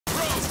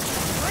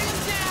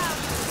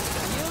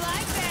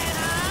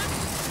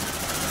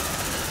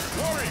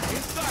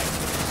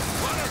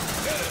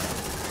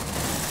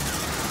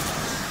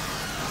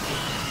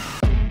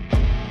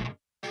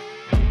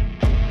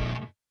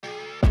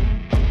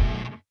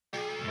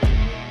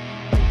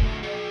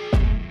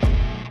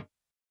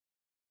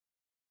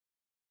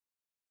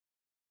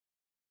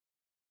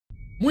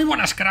Muy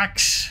buenas,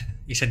 cracks,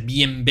 y sed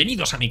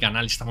bienvenidos a mi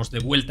canal. Estamos de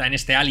vuelta en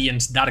este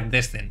Aliens Dark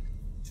Descent.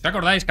 Si os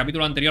acordáis,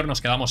 capítulo anterior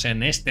nos quedamos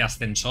en este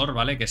ascensor,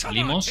 ¿vale? Que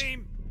salimos.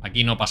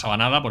 Aquí no pasaba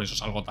nada, por eso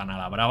salgo tan a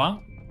la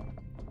brava.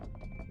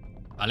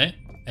 ¿Vale?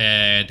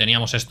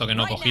 Teníamos esto que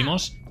no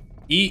cogimos.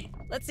 Y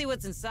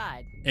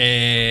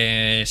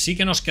sí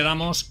que nos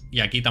quedamos,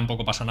 y aquí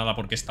tampoco pasa nada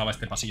porque estaba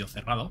este pasillo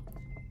cerrado.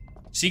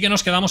 Sí que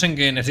nos quedamos en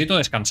que necesito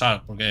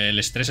descansar, porque el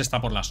estrés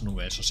está por las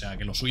nubes, o sea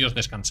que lo suyo es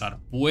descansar.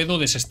 Puedo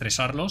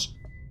desestresarlos,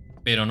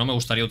 pero no me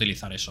gustaría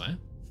utilizar eso, ¿eh?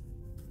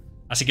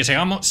 Así que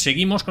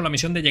seguimos con la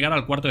misión de llegar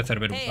al cuarto de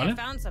Cerberus, ¿vale?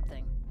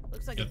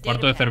 El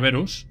cuarto de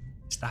Cerberus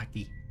está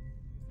aquí.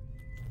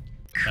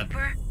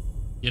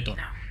 Quieto.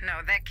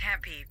 No, that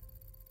can't be.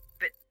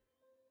 But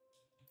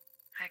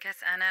I guess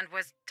Anand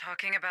was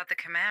talking about the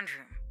command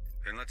room.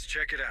 Then let's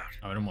check it out.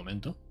 A ver, un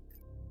momento.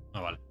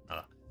 Ah, vale,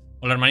 nada.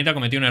 Hola, hermanita,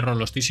 cometí un error,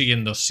 lo estoy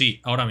siguiendo.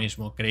 Sí, ahora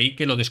mismo. Creí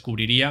que lo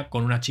descubriría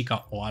con una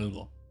chica o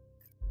algo.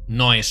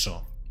 No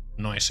eso.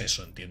 No es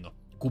eso, entiendo.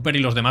 Cooper y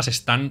los demás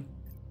están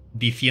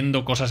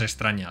diciendo cosas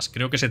extrañas.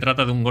 Creo que se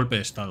trata de un golpe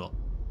de estado.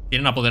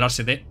 Quieren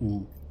apoderarse de...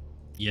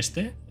 ¿Y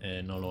este?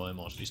 No lo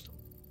hemos visto.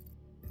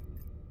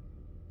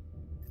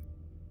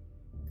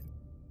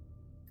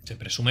 Se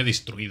presume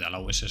destruida la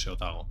USS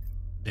Otago.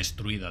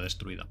 Destruida,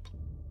 destruida.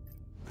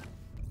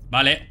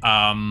 Vale,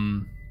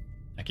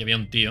 aquí había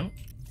un tío.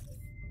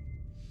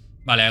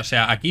 Vale, o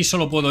sea, aquí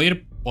solo puedo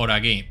ir por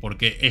aquí,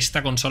 porque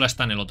esta consola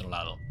está en el otro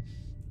lado.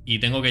 Y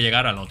tengo que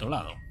llegar al otro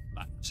lado.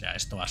 Vale, o sea,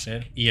 esto va a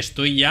ser... Y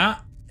estoy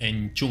ya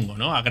en chungo,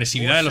 ¿no?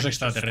 Agresividad de los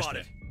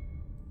extraterrestres.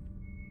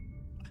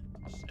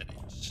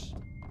 Serios.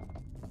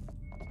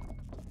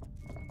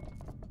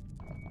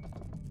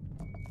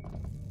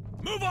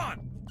 Move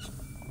on.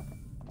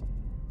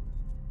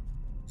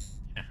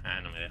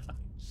 No me deja.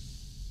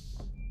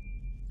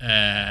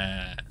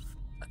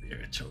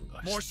 Qué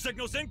chungos. More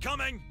signals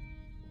incoming.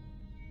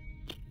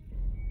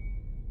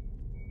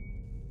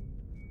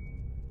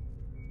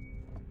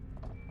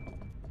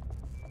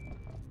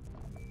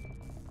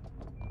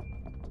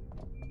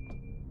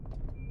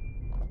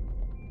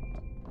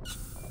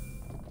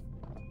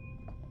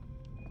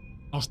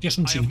 Hostia, es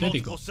un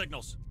sintético. Es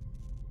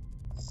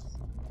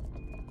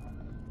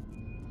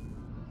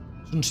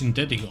un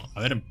sintético. A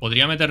ver,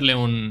 podría meterle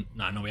un...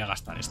 No, no voy a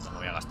gastar esto, no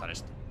voy a gastar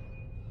esto.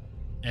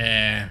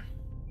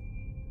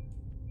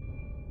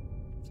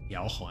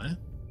 Hostia, ojo,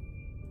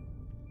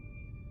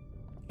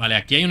 Vale,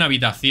 aquí hay una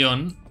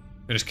habitación.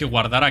 Pero es que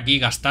guardar aquí,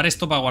 gastar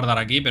esto para guardar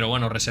aquí. Pero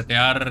bueno,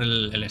 resetear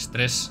el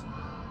estrés.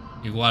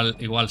 Igual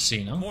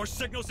sí, ¿no?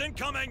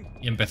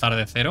 Y empezar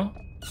de cero.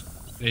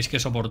 ¿Creéis que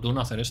es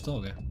oportuno hacer esto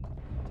o qué?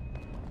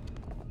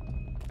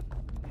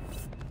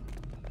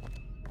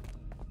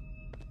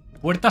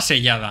 Puerta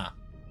sellada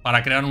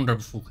para crear un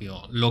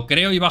refugio. ¿Lo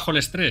creo y bajo el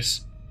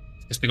estrés?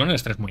 Estoy con el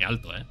estrés muy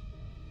alto,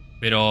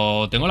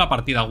 Pero tengo la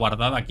partida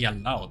guardada aquí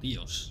al lado,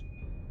 tíos.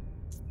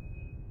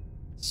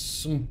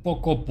 Es un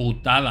poco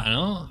putada,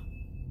 ¿no?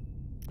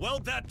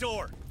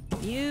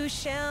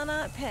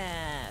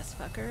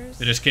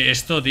 Pero es que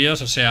esto,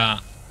 tíos, o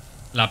sea...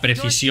 La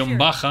precisión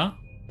baja.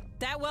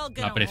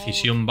 La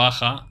precisión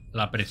baja.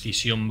 La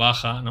precisión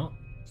baja, ¿no?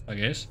 ¿Esta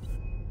qué es?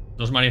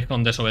 2 marines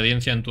con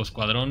desobediencia en tu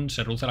escuadrón.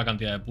 Se reduce la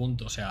cantidad de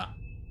puntos. O sea...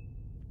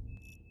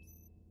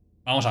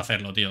 Vamos a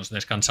hacerlo, tíos.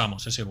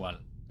 Descansamos, es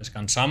igual.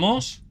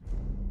 Descansamos.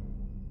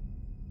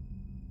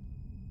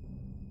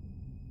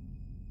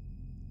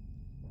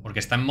 Porque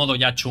está en modo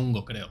ya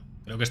chungo, creo.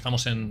 Creo que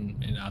estamos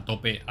a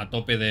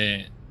tope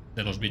de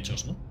los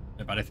bichos, ¿no?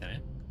 Me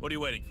parece,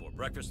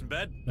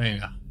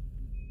 Venga.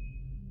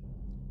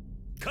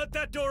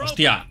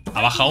 Hostia,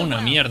 ha bajado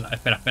una mierda.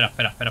 Espera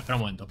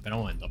un momento.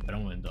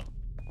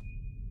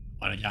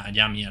 Bueno,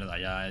 ya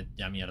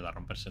mierda,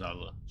 romperse la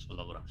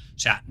soldadura. O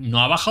sea, no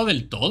ha bajado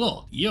del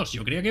todo, tíos.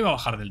 Yo creía que iba a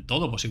bajar del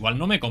todo. Pues igual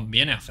no me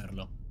conviene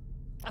hacerlo.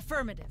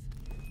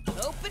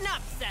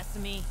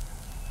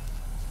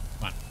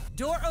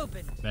 Bueno,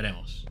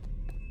 veremos.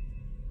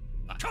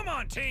 Vale.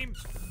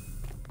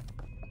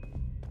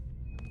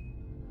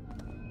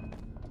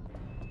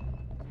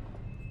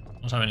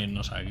 Vamos a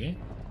venirnos aquí.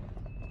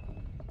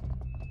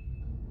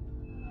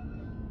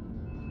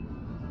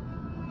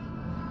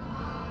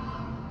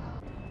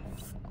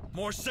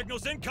 More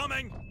signals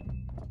incoming.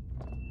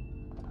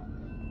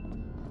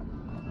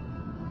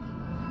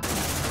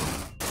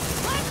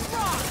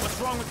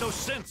 What's wrong with those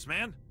synths,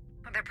 man?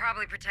 They're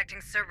probably protecting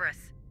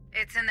Cerberus.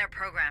 It's in their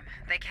program.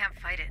 They can't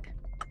fight it.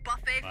 A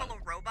buffet full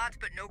of robots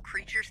but no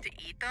creatures to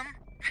eat them?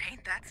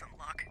 Ain't that some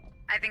luck?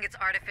 I think it's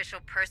artificial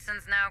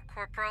persons now,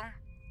 Corporal.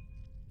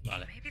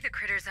 Vale. Maybe the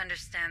critters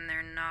understand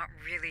they're not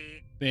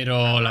really...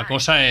 Pero la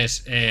cosa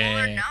es...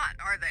 They're not,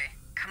 are they?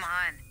 Come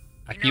on.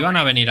 ¿Aquí van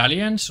a venir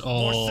aliens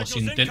o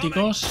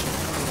sintéticos?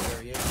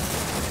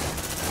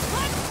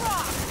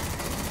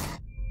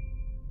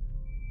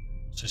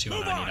 No sé si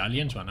van a venir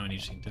aliens o van a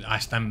venir sintéticos. Ah,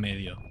 está en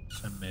medio.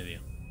 Está en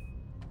medio.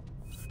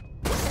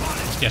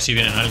 Hostia, sí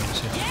vienen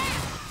aliens, sí.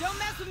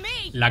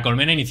 La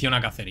colmena inició una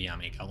cacería.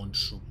 Me cago en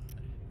su...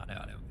 Vale,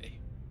 ok.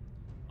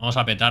 Vamos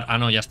a petar. Ah,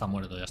 no, ya está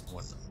muerto, ya está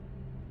muerto.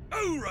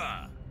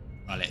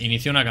 Vale,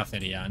 inició una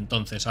cacería.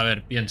 Entonces, a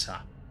ver,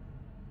 piensa.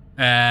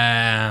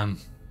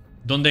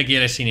 ¿Dónde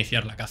quieres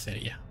iniciar la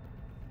cacería?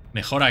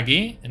 ¿Mejor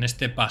aquí? ¿En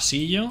este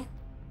pasillo?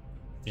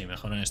 Sí,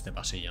 mejor en este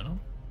pasillo, ¿no?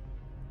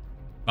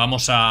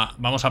 Vamos a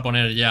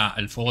poner ya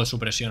el fuego de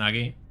supresión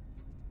aquí.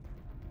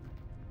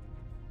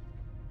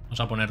 Vamos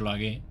a ponerlo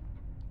aquí.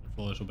 El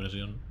fuego de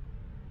supresión.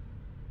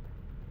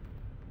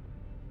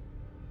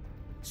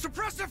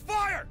 Suppressive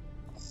fire!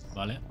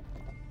 Vale.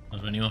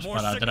 Nos venimos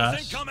More para signals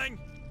atrás. incoming!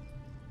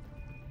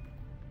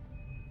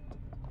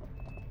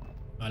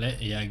 Vale,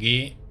 y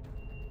aquí...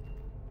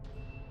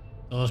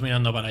 Todos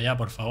mirando para allá,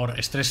 por favor.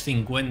 Estrés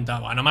 50.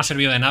 Bueno, no me ha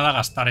servido de nada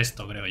gastar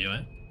esto, creo yo,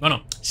 ¿eh?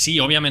 Bueno, sí,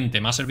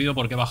 obviamente. Me ha servido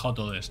porque he bajado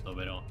todo esto,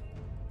 pero...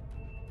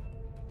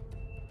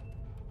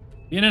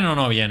 ¿Vienen o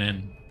no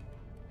vienen?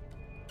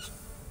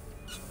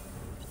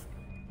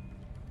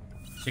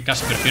 Que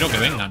casi prefiero que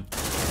vengan.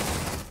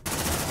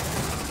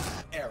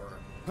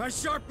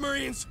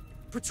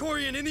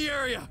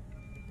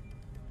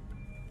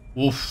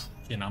 Uf,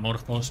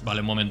 cienamorfos.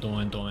 Vale, un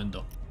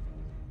momento.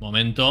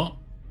 Momento.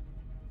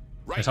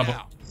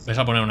 Ves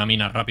a poner una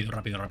mina rápido.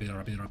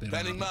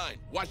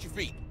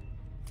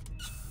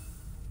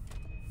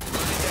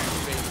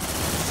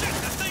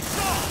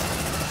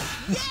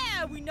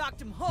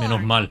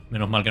 Menos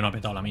mal que no ha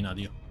petado la mina,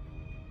 tío.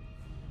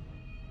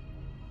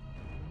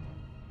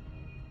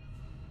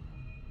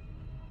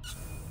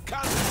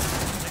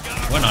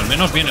 Bueno, al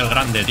menos viene el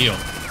grande, tío.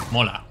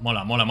 Mola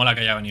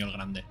que haya venido el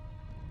grande.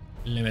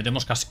 Le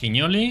metemos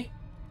casquiñoli.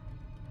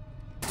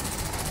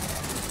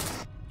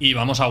 Y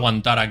vamos a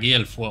aguantar aquí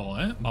el fuego,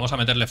 ¿eh? Vamos a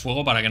meterle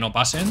fuego para que no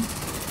pasen.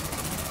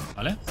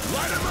 ¿Vale?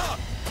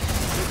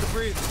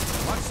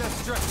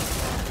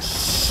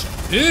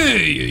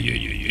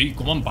 ¡Ey!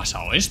 ¿Cómo han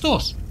pasado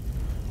estos?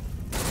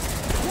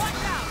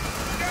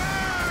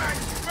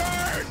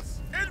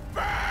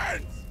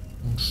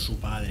 Su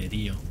padre,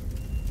 tío.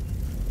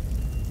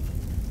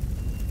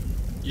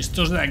 ¿Y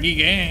estos de aquí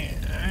qué?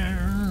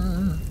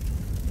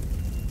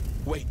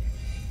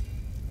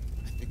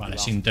 Vale,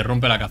 se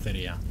interrumpe la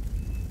cacería.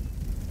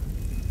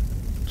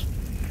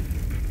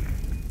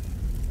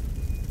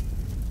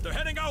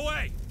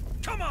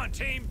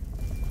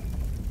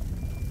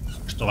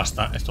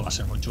 Esto va a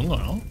ser muy chungo,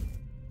 ¿no?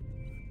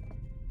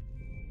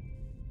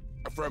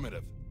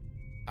 Affirmative.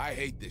 I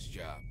hate this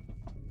job.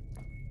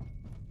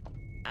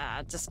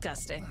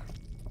 Disgusting.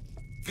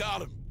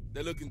 Got 'em.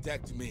 They're looking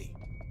tech to me.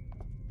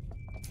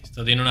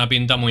 Esto tiene una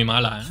pinta muy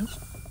mala, ¿eh?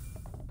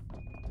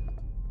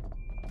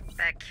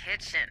 That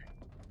kitchen.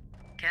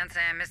 Can't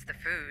say I missed the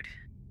food.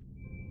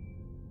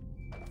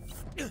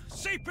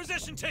 Safe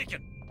position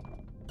taken.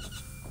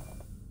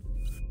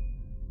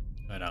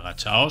 A ver,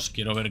 agachaos.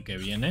 Quiero ver qué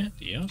viene,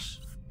 tíos.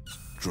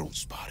 Drone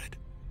spotted.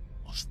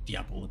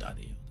 Hostia puta,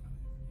 tío.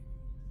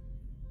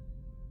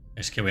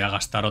 Es que voy a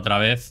gastar otra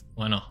vez.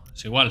 Bueno,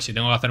 es igual. Si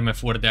tengo que hacerme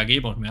fuerte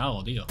aquí, pues me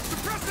hago, tío.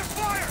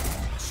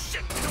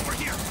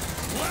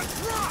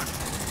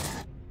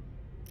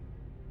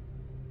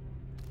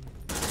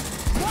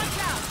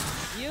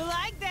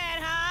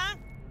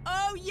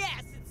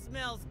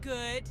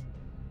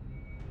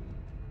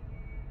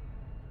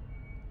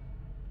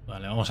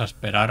 Vale, vamos a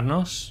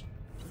esperarnos.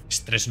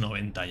 Estrés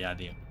 90 ya,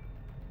 tío.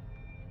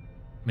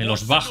 ¿Me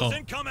los bajo?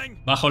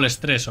 ¿Bajo el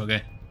estrés o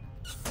qué?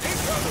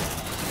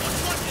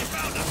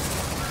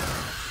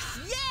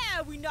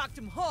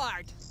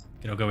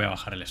 Creo que voy a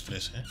bajar el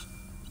estrés, ¿eh?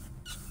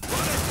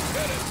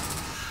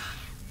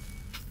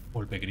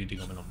 Golpe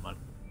crítico, menos mal.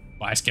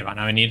 Buah, es que van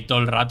a venir todo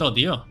el rato,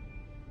 tío.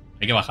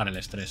 Hay que bajar el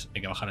estrés.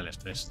 Hay que bajar el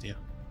estrés, tío.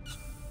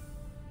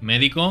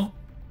 Médico.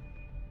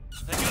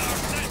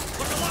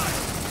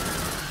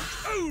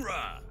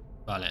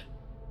 Vale.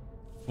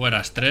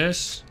 Fuera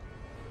estrés.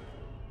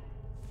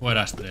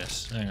 Fuera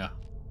estrés. Venga.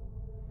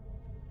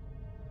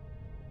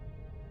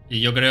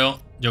 Y yo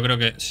creo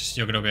que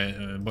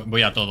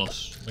voy a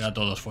todos. Voy a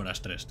todos fuera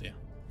estrés, tío.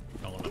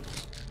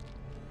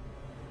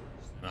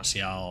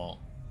 Demasiado.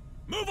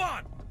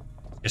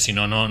 Que si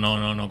no,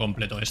 no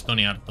completo esto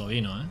ni harto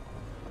vino, ¿eh?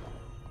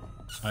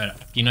 A ver,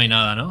 aquí no hay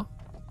nada, ¿no?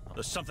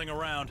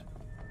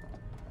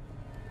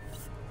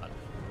 Vale.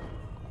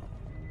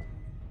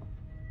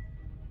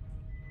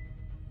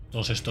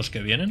 Todos estos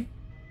que vienen.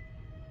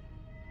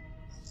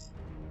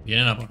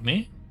 ¿Vienen a por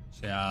mí? O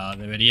sea,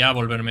 ¿debería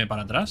volverme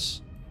para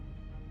atrás?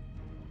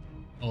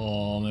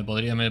 O me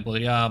podría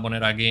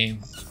poner aquí.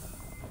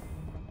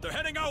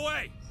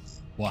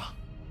 Buah.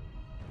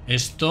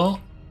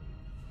 Esto.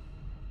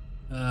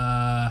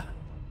 Vale,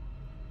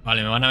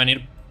 me van a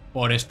venir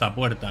por esta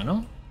puerta,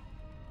 ¿no?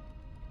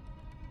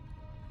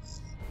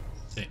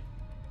 Sí.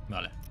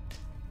 Vale.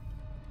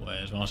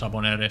 Pues vamos a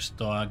poner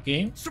esto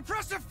aquí.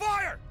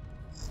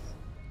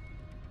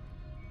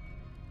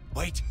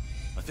 Wait,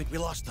 I think we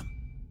lost them.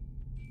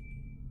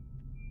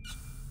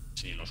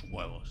 Sí, los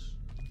huevos.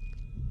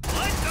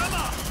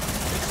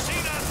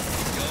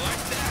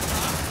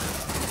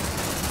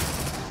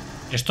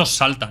 Estos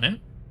saltan,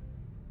 ¿eh?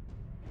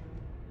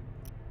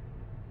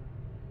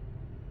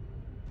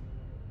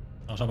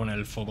 Vamos a poner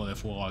el foco de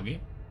fuego aquí.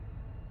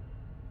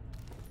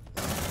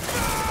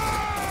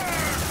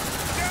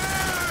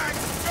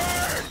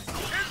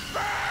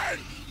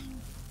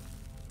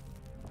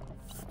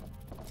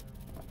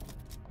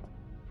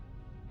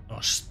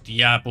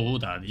 Hostia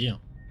puta,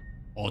 tío.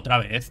 Otra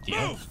vez,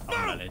 tío.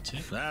 A la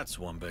leche. That's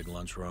one big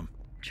lunchroom.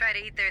 Try to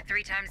eat there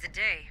 3 times a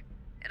day.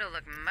 It'll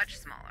look much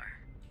smaller.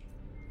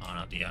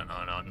 No, tío,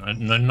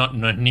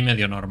 no es ni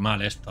medio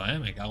normal esto,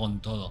 me cago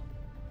en todo.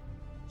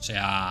 O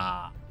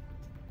sea...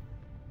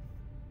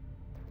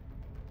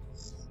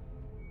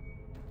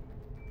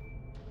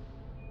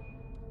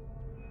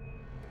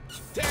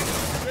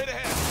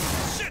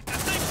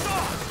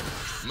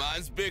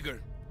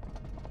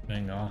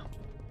 Venga, va.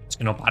 Es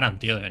que no paran,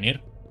 tío, de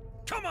venir.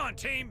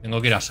 Tengo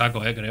que ir a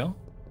saco, creo.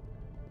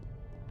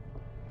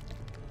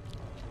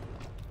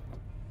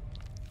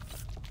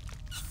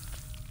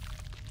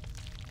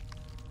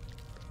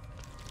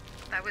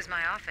 That was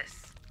my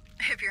office.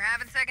 If you're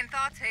having second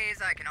thoughts,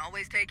 Hayes, I can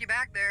always take you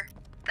back there.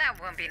 That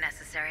won't be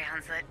necessary,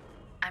 Hunslet.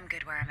 I'm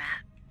good where I'm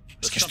at.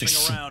 Es que estoy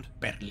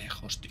súper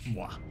lejos, tío.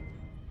 Buah.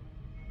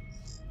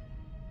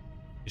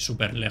 Estoy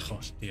súper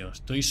lejos, tío.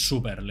 Estoy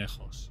súper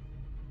lejos.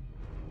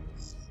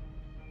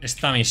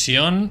 Esta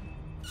misión...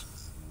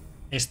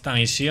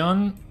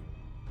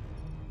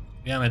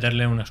 Voy a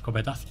meterle un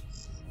escopetazo.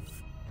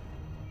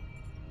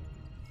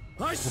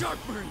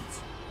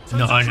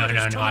 No.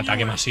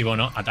 Ataque masivo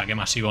no. Ataque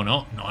masivo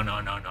no. No.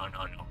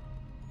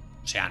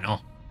 O sea,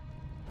 no.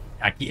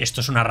 Aquí,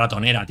 esto es una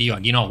ratonera, tío.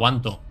 Aquí no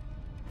aguanto.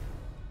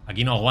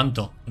 Aquí no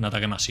aguanto un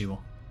ataque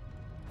masivo.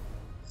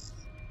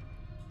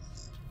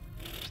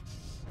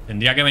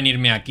 Tendría que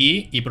venirme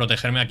aquí y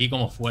protegerme aquí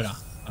como fuera.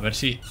 A ver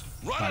si...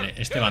 Vale,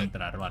 este va a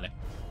entrar, vale.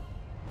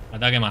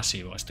 Ataque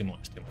masivo. Estoy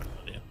muerto,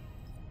 tío.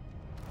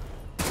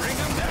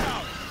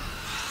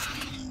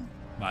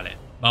 Vale,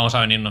 vamos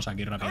a venirnos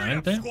aquí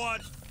rápidamente.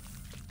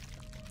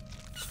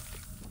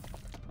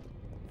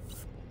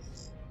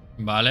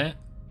 Vale.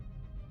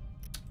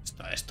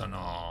 Esto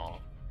no...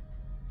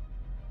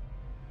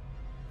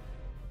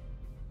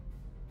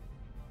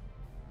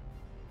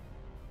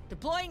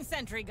 Deploying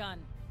sentry gun.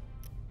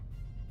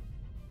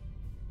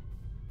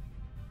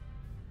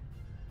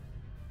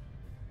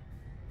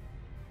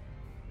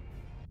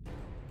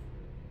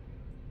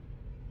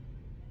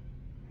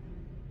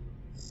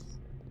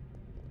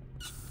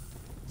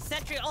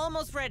 Sentry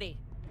almost ready.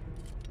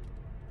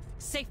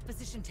 Safe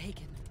position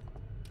taken.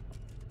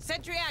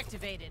 Sentry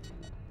activated.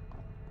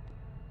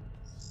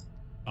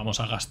 Vamos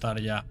a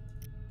gastar ya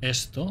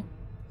esto.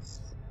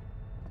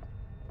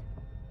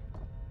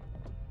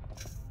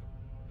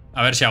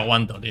 A ver si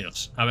aguanto,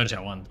 tíos. A ver si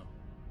aguanto.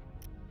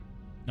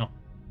 No.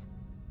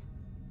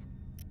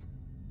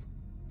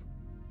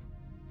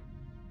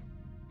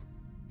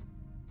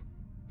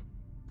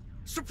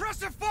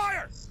 Suppressive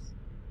fire!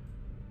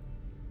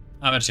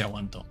 A ver si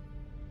aguanto.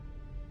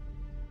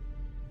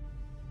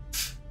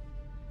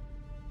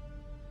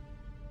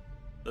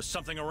 There's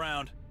something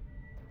around.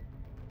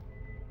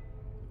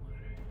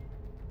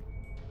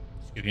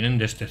 Es que vienen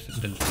de este...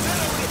 del...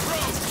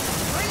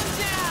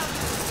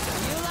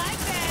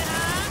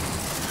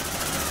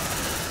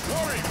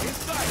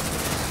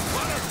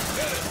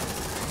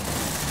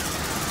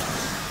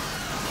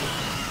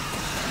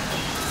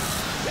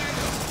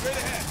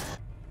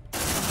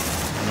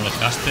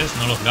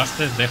 No los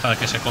gastes, deja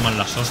que se coman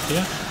las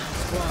hostias.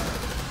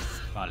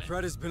 Vale.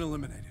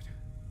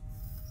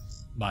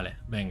 Vale,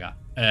 venga.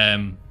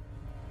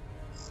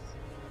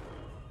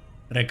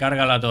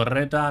 Recarga la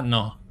torreta.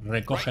 No,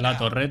 recoge la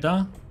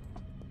torreta.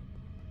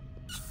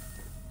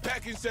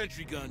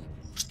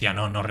 Hostia,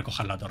 no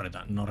recojas la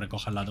torreta. No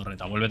recojas la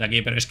torreta. Vuélvete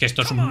aquí, pero es que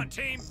esto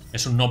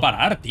es un no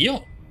parar,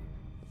 tío.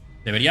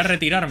 Debería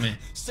retirarme.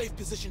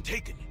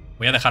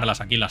 Voy a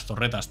dejarlas aquí, las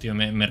torretas, tío.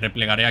 Me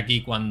replegaré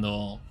aquí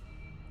cuando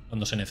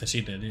se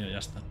necesite, tío. Ya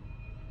está.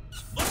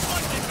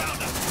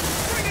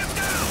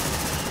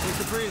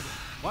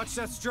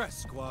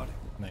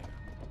 Venga.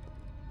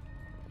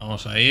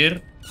 Vamos a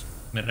ir.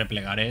 Me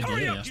replegaré, tío.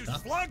 Ya está.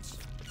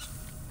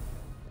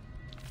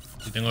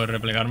 Si tengo que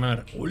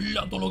replegarme...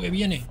 ¡Hola! Todo lo que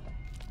viene.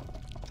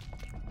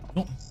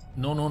 No.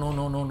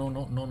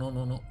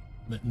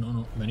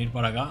 No. Venir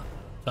para acá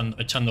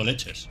echando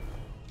leches.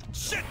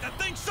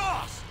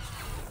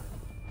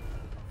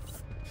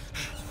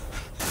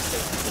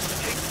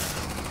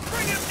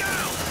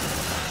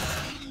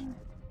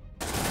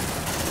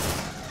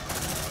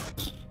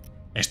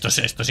 Esto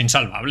es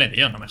insalvable,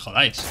 tío. No me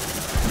jodáis.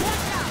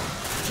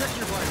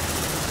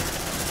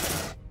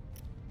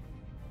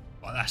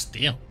 Jodas,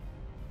 tío.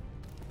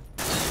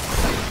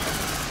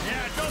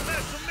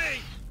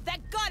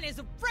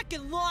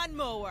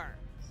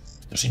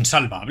 Esto es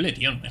insalvable,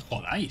 tío. No me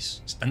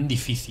jodáis. Es tan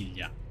difícil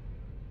ya.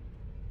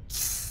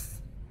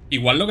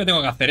 Igual lo que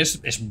tengo que hacer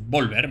es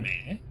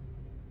volverme, ¿eh?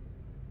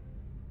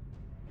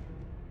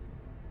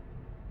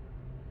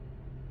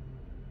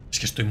 Es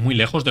que estoy muy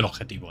lejos del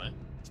objetivo, ¿eh?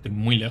 Estoy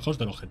muy lejos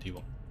del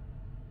objetivo.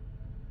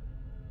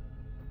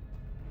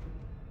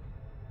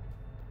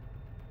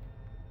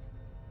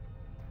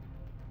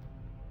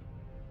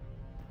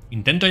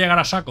 Intento llegar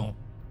a saco.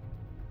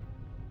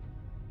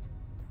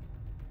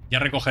 Ya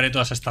recogeré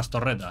todas estas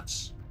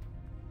torretas.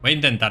 Voy a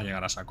intentar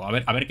llegar a saco. A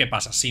ver qué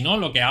pasa. Si no,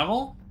 lo que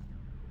hago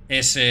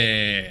es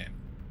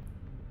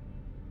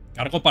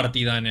Cargo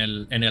partida en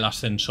el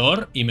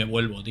ascensor y me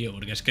vuelvo, tío.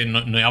 Porque es que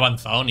no he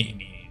avanzado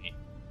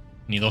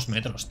ni 2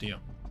 metros, tío.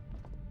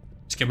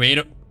 Es que voy a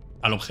ir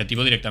al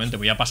objetivo directamente.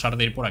 Voy a pasar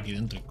de ir por aquí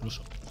dentro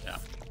incluso. O sea.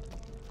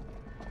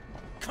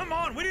 Come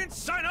on, we didn't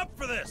sign up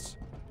for this.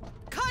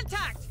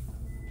 Contact!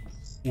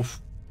 Uf.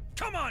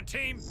 Come on,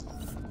 team.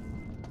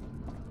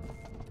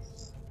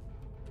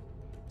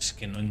 Es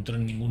que no entro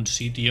en ningún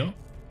sitio.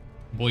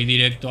 Voy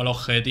directo al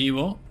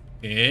objetivo,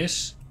 que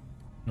es...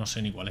 No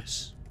sé ni cuál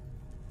es.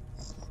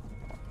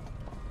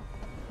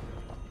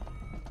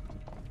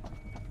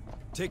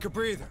 Take a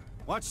breather.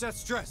 Watch that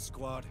stress,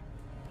 squad.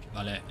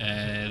 Vale,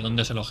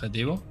 ¿dónde es el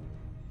objetivo?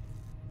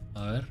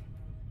 A ver.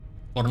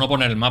 Por no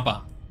poner el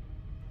mapa.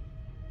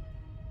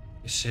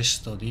 ¿Qué es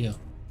esto, tío?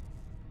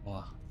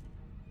 Buah.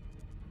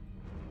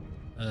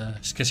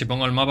 Es que si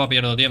pongo el mapa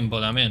pierdo tiempo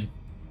también.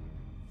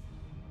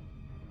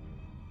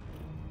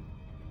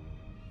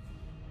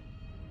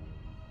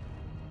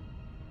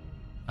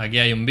 Aquí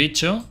hay un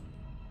bicho.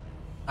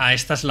 Ah,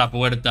 esta es la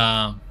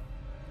puerta.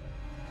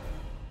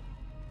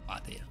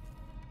 Ah, tío.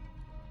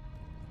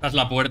 Esta es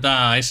la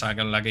puerta esa,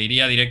 con la que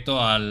iría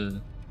directo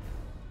al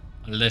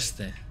de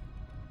este.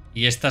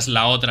 Y esta es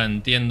la otra,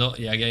 entiendo.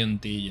 Y aquí hay un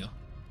tillo.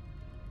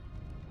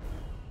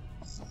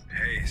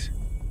 Hayes,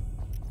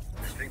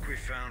 I think we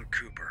found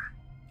Cooper.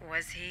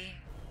 Was he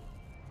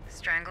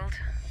strangled?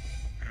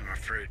 I'm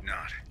afraid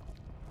not.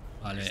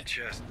 Vale. His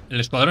chest, El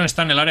escuadrón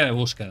está en el área de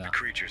búsqueda. the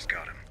creature's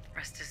got him.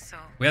 Rest his soul.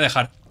 Voy a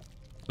dejar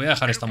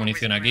esta Cooper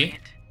munición was aquí.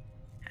 brilliant.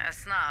 A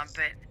snob,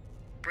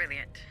 but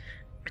brilliant.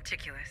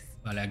 Meticulous.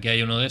 Vale, aquí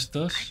hay uno de I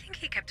estos. think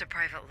he kept a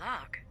private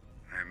log.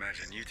 I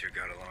imagine you two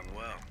got along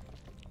well.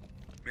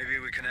 Maybe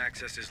we can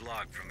access his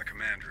log from the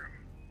command room.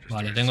 Just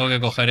Vale, to tengo que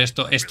establish coger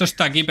esto. Esto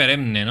está aquí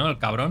perenne, ¿no? El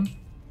cabrón.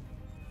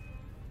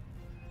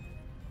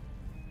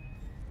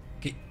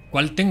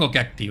 ¿Cuál tengo que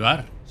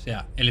activar? O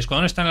sea, el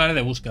escuadrón está en el área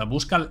de búsqueda.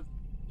 Busca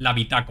la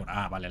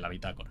bitácora. Ah, vale, la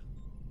bitácora.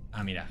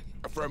 Ah, mira.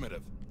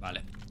 Affirmative.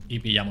 Vale. Y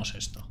pillamos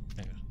esto.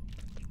 Venga.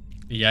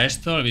 Pilla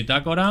esto, el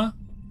bitácora.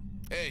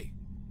 Hey,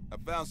 I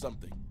found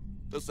something.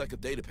 Looks like a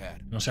data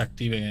pad. No se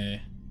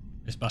active.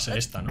 Es base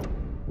esta, ¿no?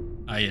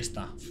 Ahí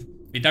está.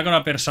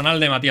 Bitácora personal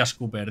de Matías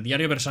Cooper.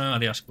 Diario personal de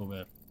Matías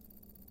Cooper.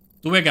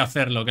 Tuve que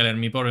hacerlo, Keller,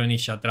 mi pobre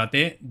Nisha.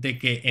 Traté de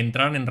que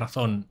entraran en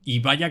razón. Y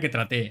vaya que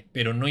traté,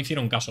 pero no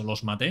hicieron caso.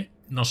 ¿Los maté?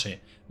 No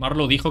sé.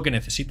 Marlowe dijo que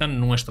necesitan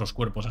nuestros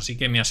cuerpos, así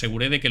que me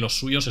aseguré de que los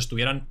suyos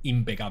estuvieran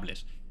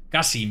impecables.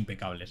 Casi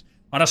impecables.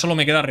 Ahora solo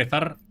me queda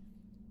rezar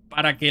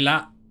para que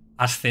la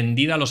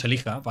ascendida los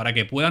elija, para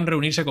que puedan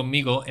reunirse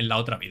conmigo en la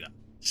otra vida.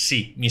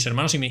 Sí, mis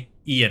hermanos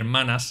y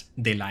hermanas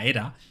de la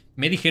era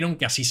me dijeron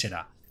que así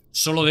será.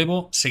 Solo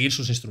debo seguir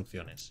sus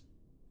instrucciones.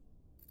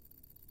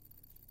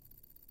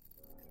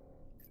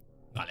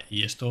 Vale,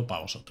 y esto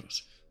para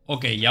vosotros.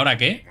 Ok, ¿y ahora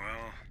qué?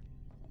 Well,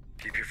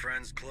 keep your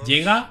friends close,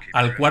 Llega keep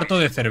al your cuarto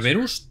de enemies closer.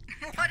 Cerberus.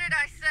 What did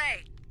I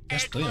say? Ya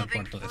estoy en el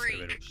Egg-loving cuarto de freak.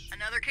 Cerberus.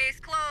 Another case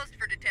closed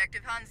for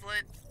Detective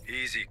Hunslet.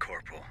 Easy,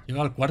 Corporal.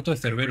 Llega al cuarto de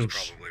Cerberus.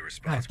 Probably Ah,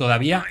 responsible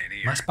todavía for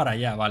Pioneer. más para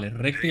allá, vale.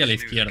 Recto y a la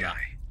Hayes knew the izquierda.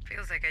 guy.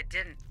 Feels like I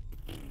didn't.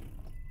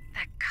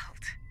 That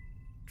cult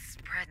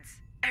spreads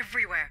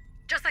everywhere,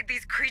 just like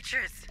these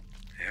creatures.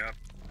 Yep.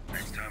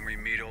 Next time we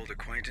meet old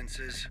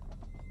acquaintances,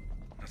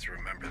 let's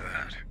remember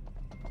that.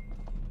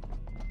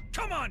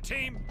 Come on,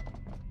 team.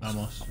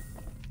 Vamos.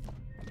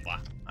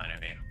 Buah, madre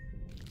mía.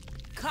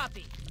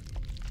 Copy.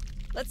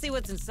 Let's see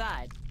what's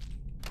inside.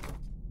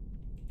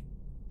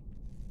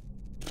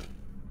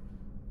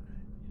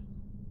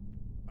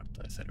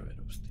 Cuarto de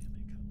Cerberus, tío.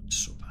 Me cago en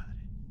su padre.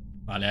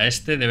 Vale, a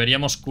este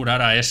deberíamos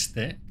curar a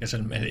este, que es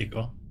el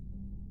médico.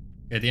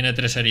 Que tiene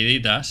 3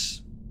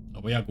 heriditas.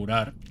 Lo voy a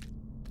curar.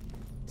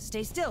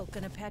 Stay still,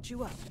 gonna patch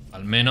you up.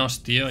 Al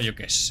menos, tío, yo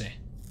qué sé.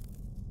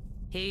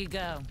 Here you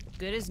go.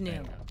 Good as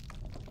new. Venga.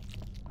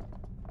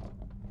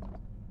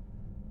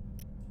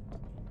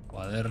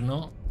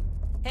 Cuaderno.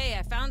 Hey,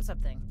 I found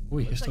something.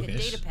 Uy, Looks ¿esto like a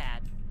qué es? data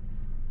pad.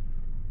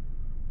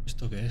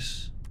 ¿Esto qué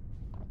es?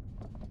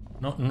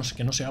 No, no sé,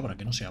 que no se abra,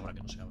 que no se abra,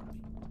 que no se abra.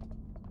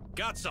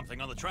 Got something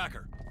on the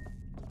tracker.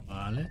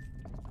 Vale.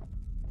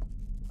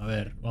 A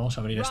ver, vamos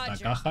a abrir esta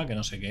Roger. caja, que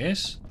no sé qué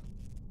es.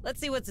 Let's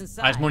see what's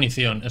inside. Ah, es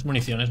munición, es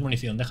munición, es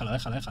munición. Déjala,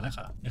 déjala, déjala,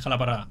 déjala. Déjala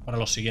para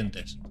los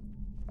siguientes.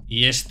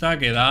 Y esta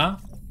que da...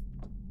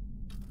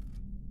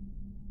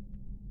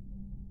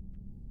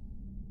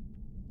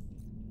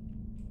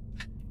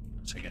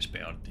 No sé qué es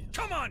peor, tío.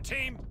 Come on,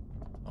 team.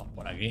 Vamos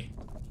por aquí.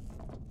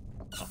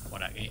 Vamos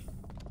por aquí.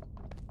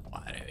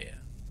 Madre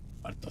mía.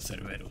 Cuarto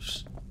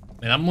Cerberus.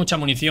 Me dan mucha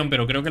munición,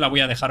 pero creo que la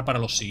voy a dejar para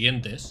los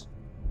siguientes.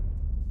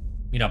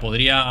 Mira,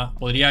 podría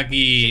Hey,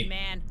 aquí...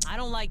 man, I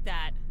don't like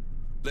that.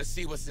 Let's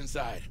see what's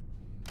inside.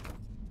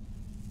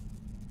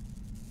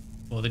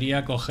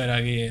 Podría coger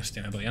aquí...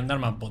 Hostia, me podrían dar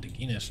más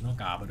botiquines, ¿no?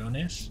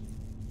 Cabrones.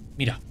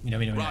 Mira, mira,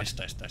 mira, mira.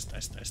 Esta.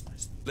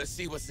 Let's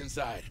see what's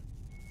inside.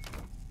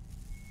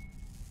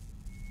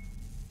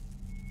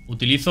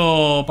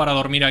 ¿Utilizo para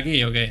dormir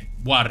aquí o qué?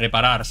 Buah,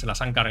 reparar. Se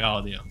las han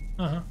cargado, tío.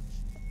 Ajá.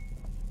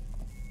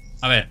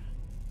 A ver.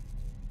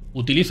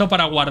 ¿Utilizo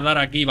para guardar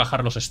aquí y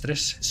bajar los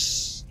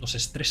estreses? los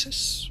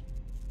estreses.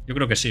 Yo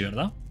creo que sí,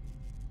 ¿verdad?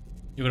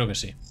 Yo creo que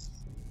sí.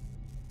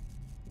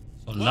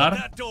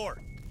 Soldar.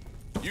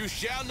 You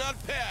shall not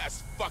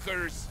pass,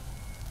 fuckers.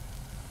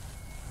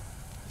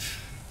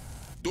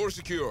 Door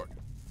secured.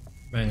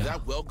 Is Venga,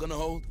 that well gonna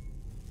hold?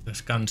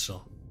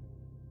 descanso.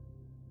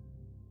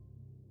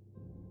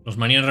 Los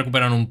marines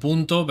recuperan un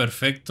punto.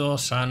 Perfecto,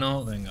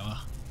 sano. Venga,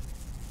 va.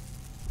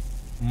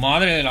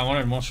 Madre del amor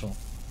hermoso.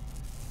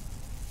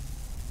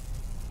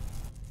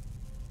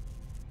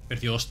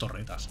 Perdió 2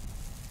 torretas.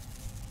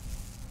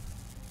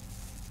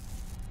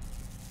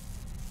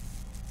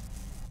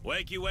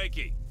 Wakey,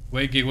 wakey.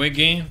 Wakey,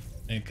 wakey.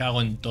 Me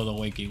cago en todo,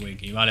 wakey,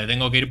 wakey. Vale,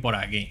 tengo que ir por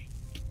aquí.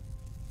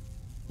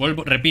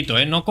 Vuelvo,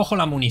 repito, no cojo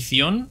la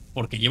munición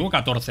porque llevo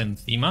 14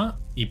 encima.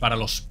 Y para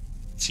los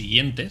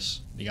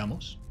siguientes,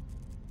 digamos,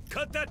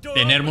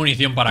 tener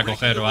munición para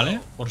coger, ¿vale?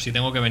 Por si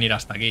tengo que venir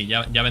hasta aquí.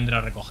 Ya vendré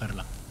a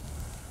recogerla.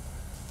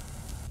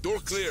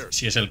 Door clear.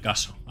 Si es el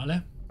caso,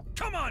 ¿vale?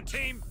 Come on,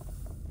 team.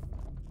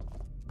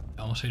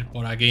 Vamos a ir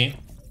por aquí.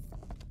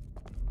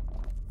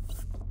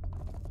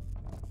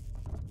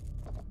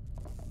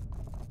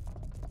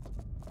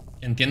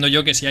 Entiendo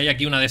yo que si hay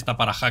aquí una de esta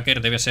para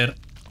hacker debe ser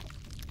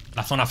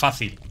la zona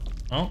fácil,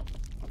 ¿no?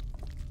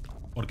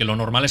 Porque lo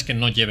normal es que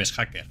no lleves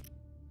hacker.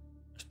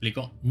 ¿Me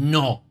explico?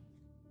 ¡No!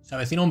 Se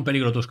avecina un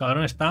peligro. Tu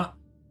escuadrón está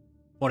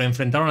por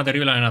enfrentar una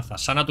terrible amenaza.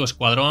 Sana tu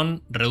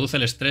escuadrón, reduce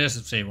el estrés.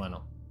 Sí,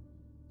 bueno.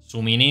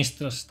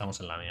 Suministros. Estamos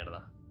en la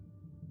mierda.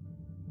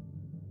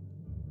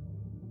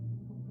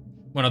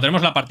 Bueno,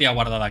 tenemos la partida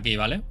guardada aquí,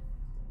 ¿vale?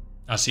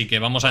 Así que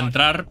vamos a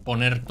entrar,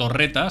 poner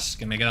torretas,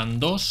 que me quedan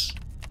 2,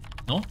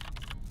 ¿no?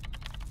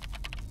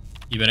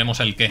 Y veremos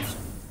el qué.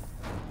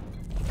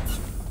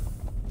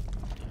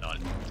 Lol.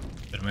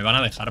 ¿Pero me van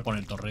a dejar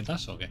poner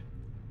torretas o qué?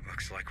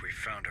 Looks like we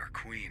found our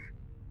queen.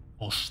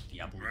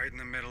 Hostia puta. Right in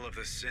the middle of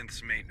the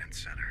synth's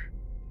maintenance center.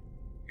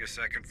 Guess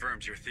that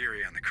confirms your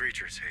theory on the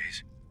creatures,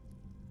 Hayes.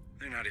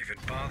 They're not even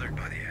bothered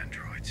by the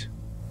androids.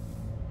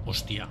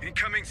 Hostia.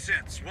 Incoming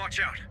synths, watch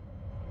out.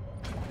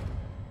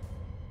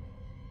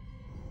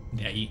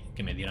 De ahí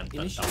que me dieran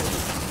tanta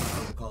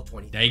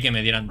munición. De ahí que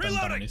me dieran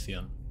tanta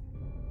munición.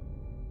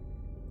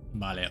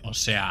 Vale, o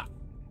sea,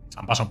 se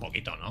han pasado un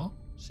poquito, ¿no?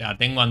 O sea,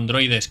 tengo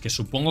androides que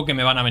supongo que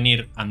me van a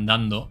venir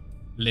andando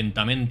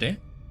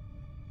lentamente.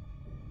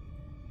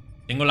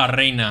 Tengo la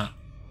reina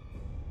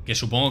que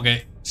supongo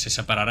que se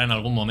separará en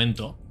algún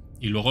momento.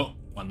 Y luego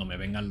cuando me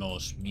vengan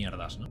los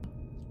mierdas, ¿no?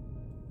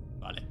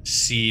 Vale,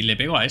 si le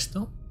pego a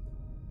esto.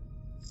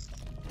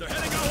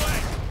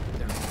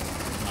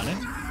 Vale.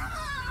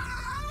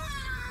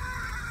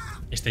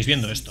 Estáis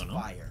viendo esto,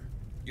 ¿no?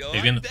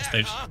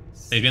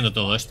 Estáis viendo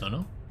todo esto,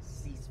 ¿no?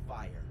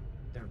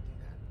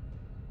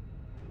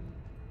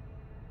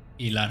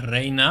 Y la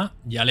reina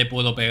ya le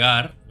puedo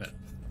pegar.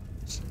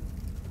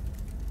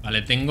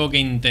 Vale, tengo que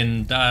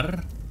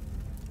intentar.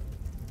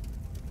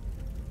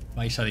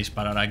 Vais a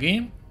disparar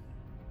aquí.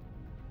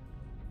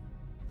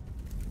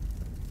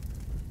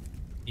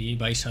 Y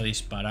vais a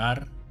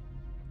disparar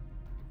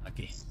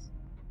aquí.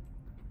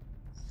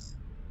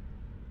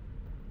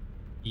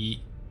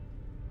 Y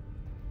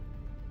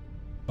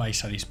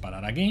vais a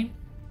disparar aquí.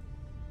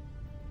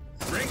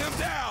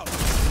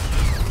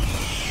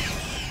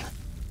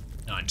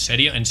 No,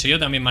 en serio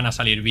también van a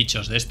salir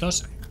bichos de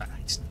estos.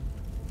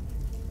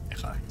 Me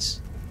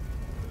jodáis.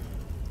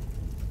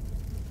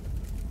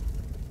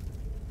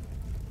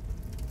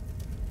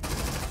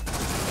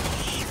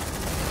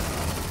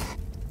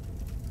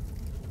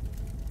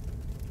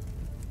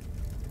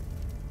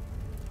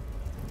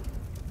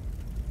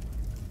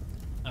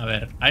 A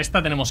ver, a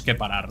esta tenemos que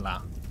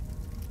pararla.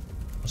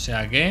 O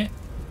sea que...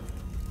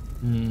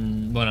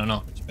 bueno,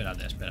 no,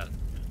 espérate.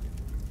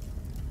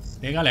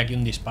 Pégale aquí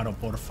un disparo,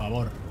 por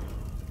favor.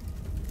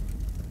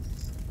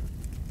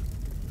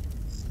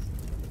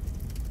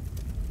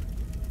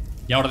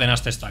 Ya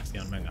ordenaste esta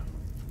acción, venga.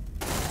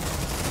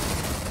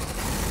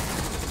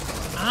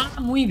 Ah,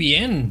 muy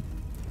bien.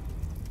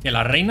 Que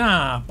la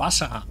reina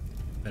pasa.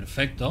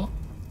 Perfecto.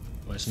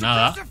 Pues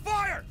nada.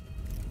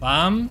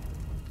 Pam.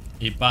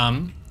 Y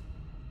pam.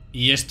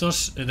 Y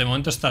estos de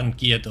momento están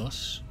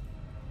quietos.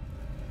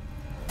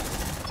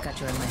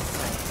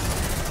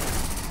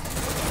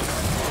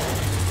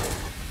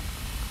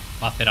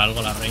 ¿Va a hacer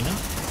algo la reina?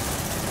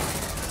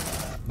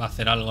 ¿Va a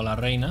hacer algo la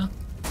reina?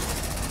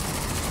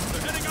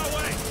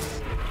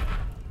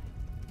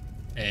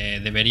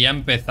 Debería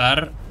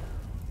empezar...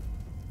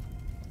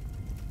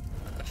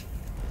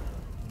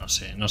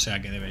 No sé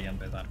a qué debería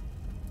empezar.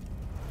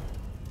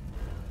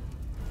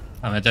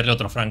 A meterle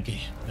otro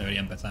Frankie. Debería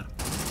empezar.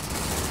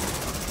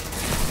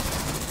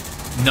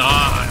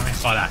 No, no me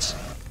jodas.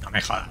 No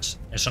me jodas.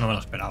 Eso no me lo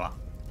esperaba.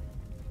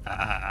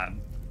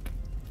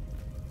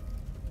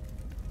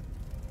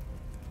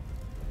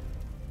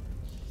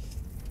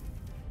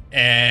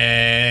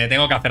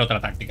 Tengo que hacer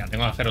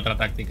otra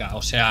táctica.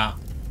 O sea...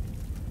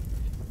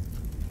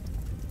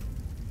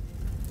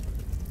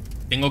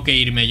 Tengo que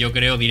irme, yo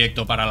creo,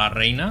 directo para la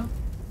reina.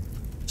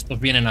 Estos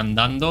vienen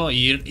andando.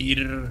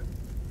 Ir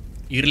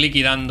ir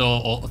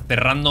liquidando o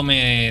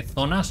cerrándome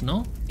zonas,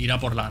 ¿no? Ir a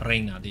por la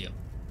reina, tío.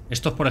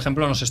 Estos, por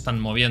ejemplo, no se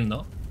están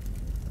moviendo.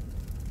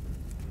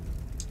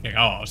 Que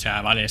claro, o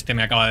sea, vale, este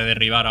me acaba de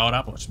derribar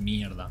ahora, pues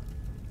mierda.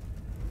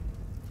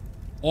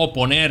 O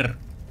poner...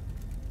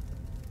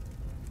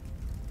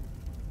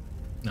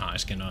 No,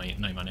 es que no hay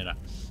manera.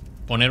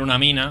 Poner una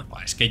mina...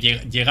 Buah, es que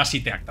llegas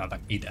y te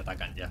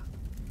atacan ya.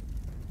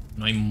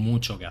 No hay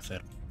mucho que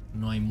hacer.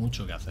 No hay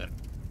mucho que hacer.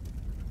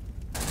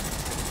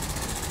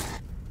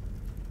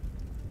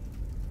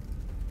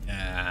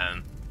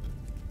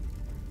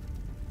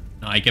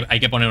 No, hay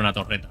que poner una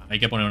torreta. Hay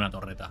que poner una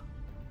torreta.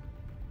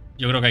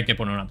 Yo creo que hay que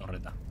poner una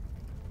torreta.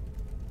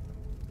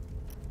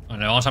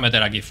 Bueno, le vamos a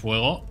meter aquí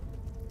fuego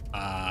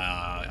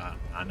a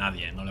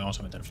nadie. No le vamos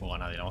a meter fuego a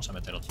nadie. Le vamos a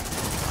meter otro.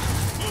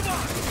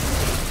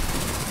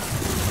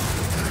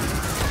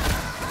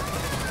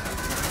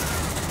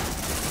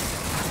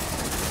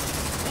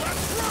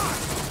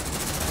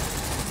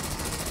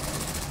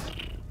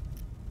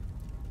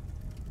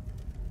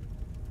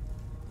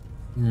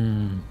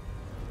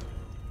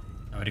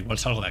 A ver, igual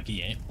salgo de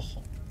aquí,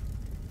 ojo.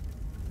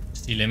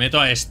 Si le meto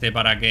a este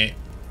para que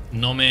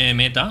no me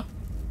meta...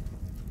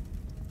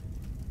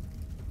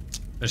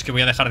 Pero es que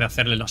voy a dejar de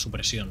hacerle la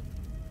supresión.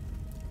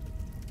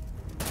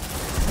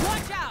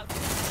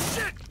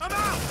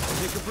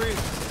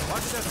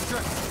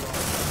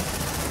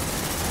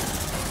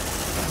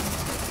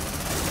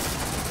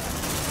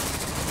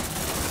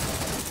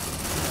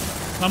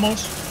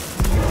 Vamos.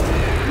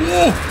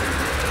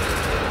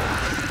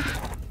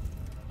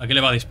 ¿A qué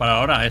le va a disparar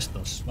ahora? A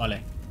estos,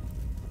 vale.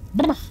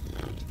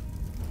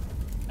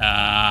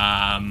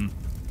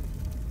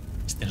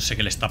 Este no sé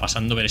qué le está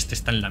pasando, pero este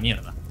está en la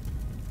mierda.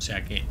 O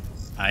sea que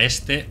a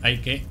este hay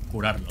que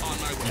curarlo.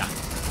 Ya.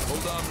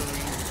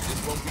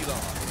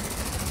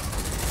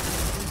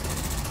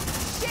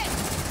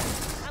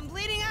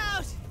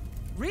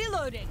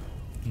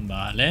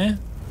 Vale.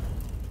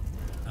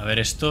 A ver,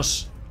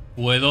 estos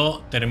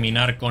puedo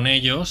terminar con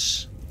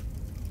ellos.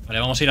 Vale,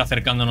 vamos a ir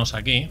acercándonos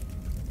aquí.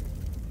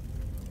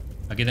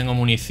 Aquí tengo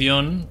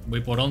munición.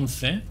 Voy por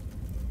 11.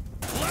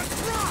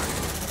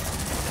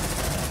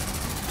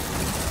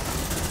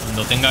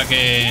 Cuando tenga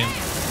que...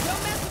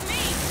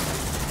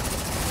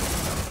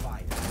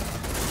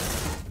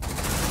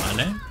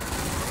 Vale.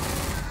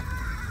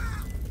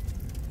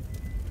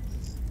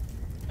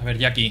 A ver,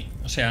 ya aquí.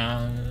 O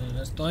sea,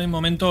 estoy en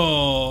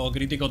momento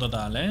crítico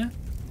total,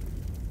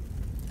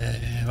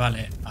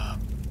 vale.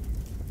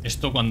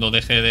 Esto cuando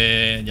deje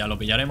de... Ya lo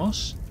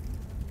pillaremos.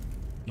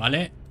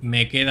 Vale.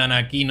 Me quedan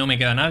aquí, no me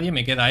queda nadie.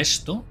 Me queda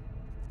esto.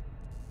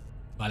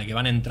 Vale, que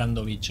van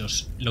entrando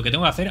bichos. Lo que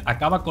tengo que hacer,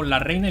 acaba con la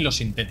reina y los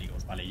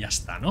sintéticos. Vale, ya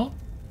está, ¿no?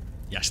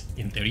 Ya,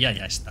 en teoría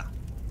ya está.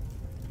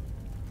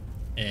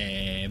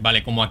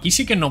 Vale, como aquí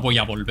sí que no voy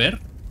a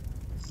volver,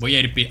 voy a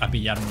ir a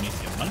pillar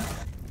munición, ¿vale?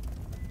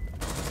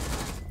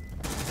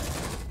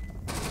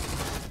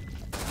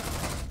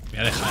 Voy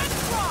a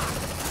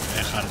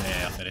dejar de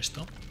hacer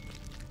esto.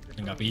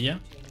 Venga, pilla.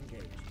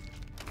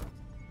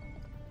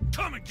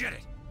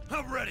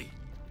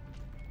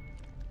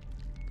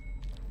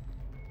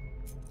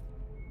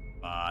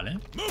 Vale.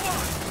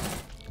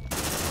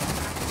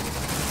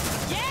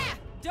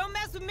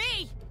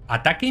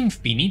 Ataque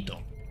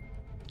infinito.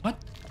 What?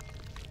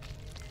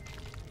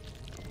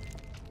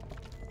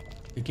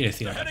 ¿Qué quiere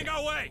decir ataque?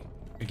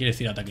 ¿Qué quiere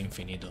decir ataque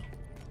infinito?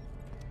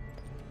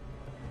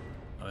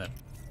 A ver.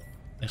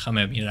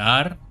 Déjame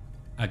mirar.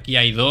 Aquí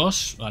hay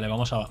dos. Vale,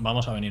 vamos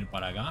a venir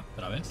para acá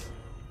otra vez.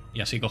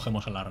 Y así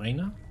cogemos a la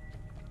reina.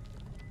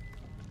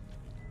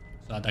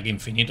 El ataque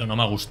infinito no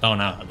me ha gustado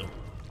nada, tú.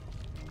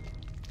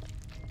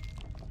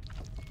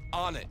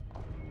 On it.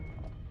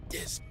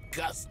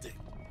 Disgusting.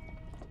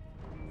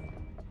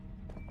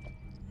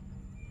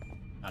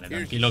 Vale,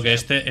 tranquilo que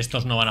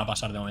estos no van a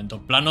pasar de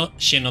momento. Plano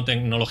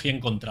xenotecnología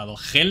encontrado.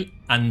 Gel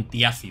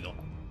antiácido.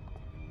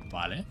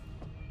 Vale.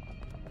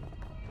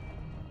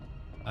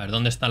 A ver,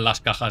 ¿dónde están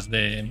las cajas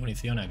de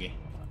munición? Aquí.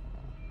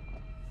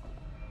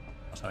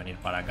 Vamos a venir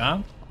para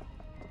acá.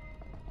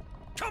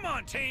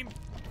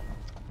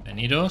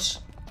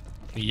 Veniros.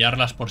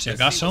 Pillarlas por si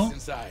acaso.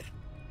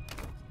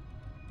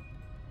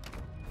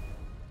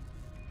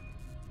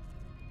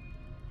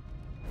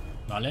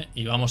 Vale,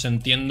 y vamos,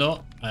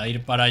 entiendo, a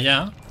ir para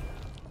allá.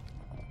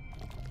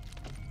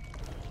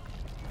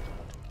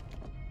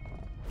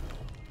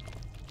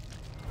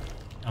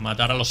 A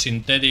matar a los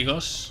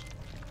sintéticos.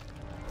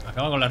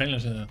 Acaba con la reina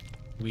de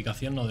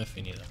ubicación no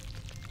definida.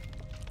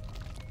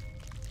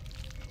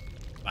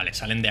 Vale,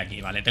 salen de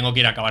aquí. Vale, tengo que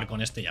ir a acabar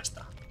con este y ya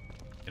está.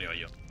 Creo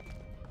yo.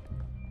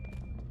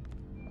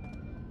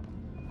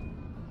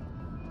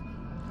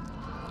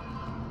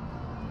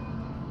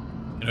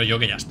 Creo yo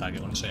que ya está, que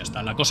con eso ya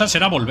está. La cosa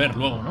será volver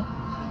luego, ¿no?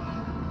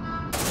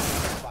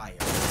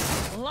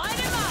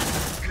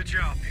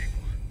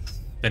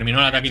 Terminó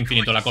el ataque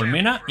infinito. La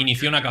colmena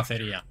inició una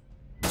cacería.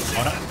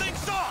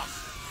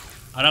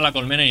 Ahora la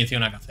colmena inició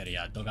una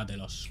cacería. Tócate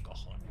los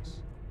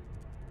cojones.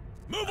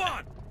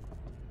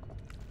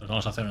 Pues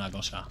vamos a hacer una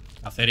cosa.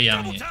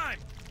 Cacería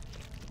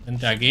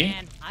Vente aquí.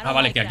 Ah,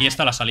 vale, que aquí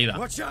está la salida.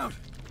 Watch out!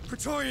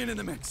 Praetorian in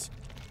the mix.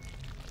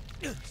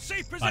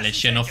 Vale,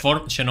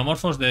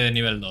 xenomorfos de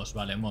nivel 2.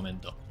 Vale, un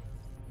momento.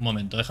 Un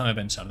momento, déjame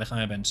pensar,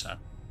 déjame pensar.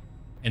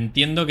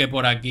 Entiendo que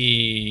por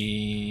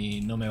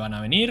aquí no me van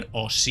a venir.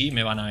 O sí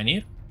me van a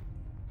venir.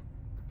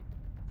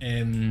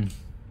 Me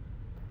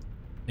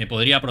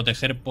podría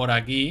proteger por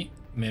aquí.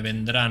 Me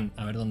vendrán...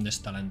 A ver dónde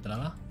está la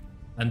entrada.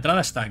 La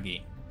entrada está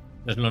aquí.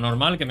 Es lo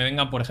normal que me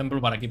vengan, por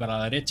ejemplo, para aquí, para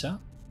la derecha.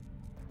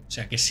 O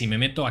sea que si me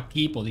meto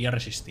aquí podría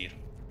resistir.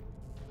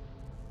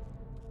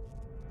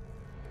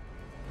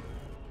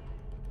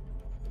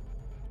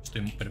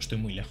 Pero estoy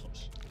muy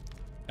lejos.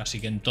 Así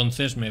que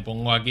entonces me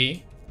pongo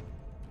aquí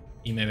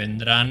y me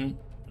vendrán...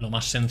 Lo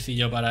más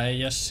sencillo para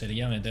ellas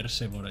sería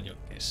meterse por... Yo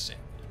qué sé.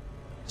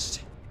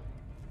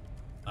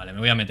 Vale, me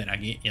voy a meter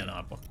aquí y a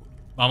tomar por culo.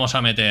 Vamos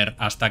a meter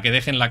hasta que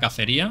dejen la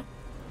cacería.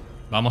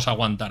 Vamos a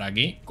aguantar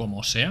aquí,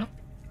 como sea.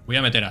 Voy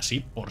a meter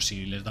así, por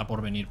si les da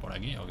por venir por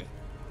aquí o qué.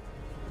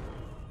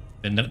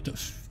 Vendrán...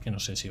 Que no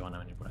sé si van a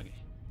venir por aquí.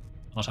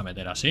 Vamos a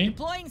meter así.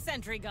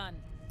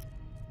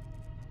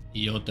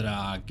 Y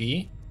otra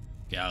aquí.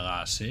 Que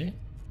haga así.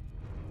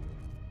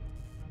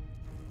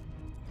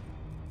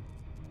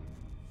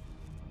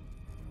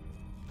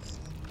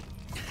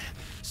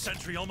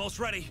 Sentry almost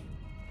ready.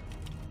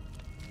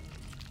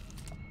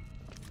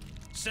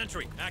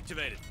 Sentry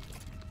activated.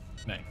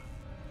 Venga.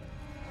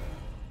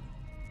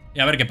 Y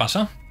a ver qué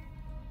pasa.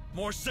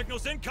 More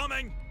signals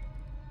incoming.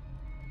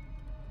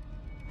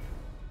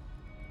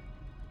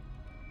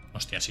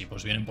 Hostia, sí,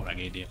 pues vienen por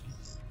aquí, tío.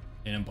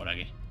 Vienen por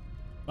aquí.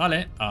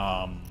 Vale,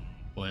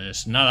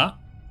 pues nada.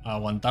 A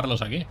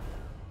aguantarlos aquí.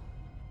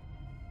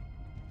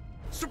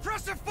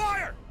 Suppressive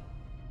fire.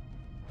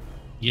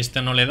 Y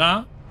este no le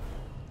da.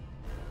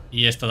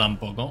 Y este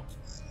tampoco.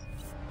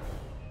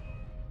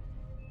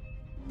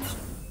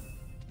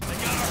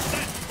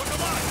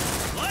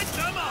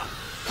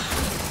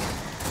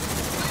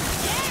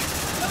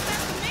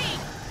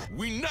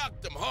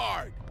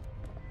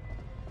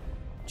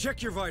 Check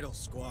your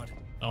vitals, squad.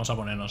 Vamos a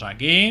ponernos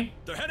aquí.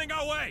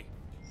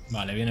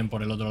 Vale, vienen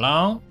por el otro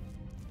lado.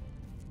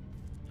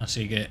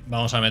 Así que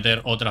vamos a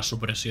meter otra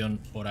supresión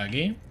por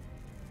aquí.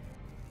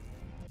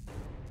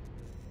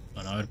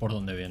 Bueno, a ver por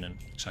dónde vienen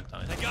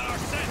exactamente.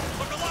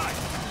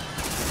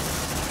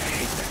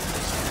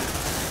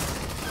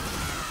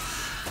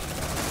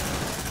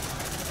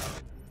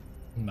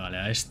 Vale,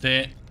 a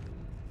este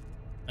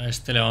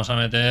le vamos a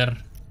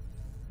meter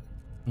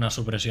una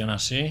supresión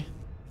así.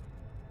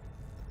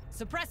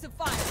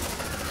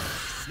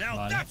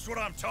 Vale.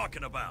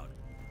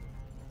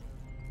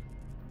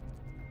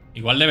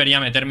 Igual debería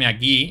meterme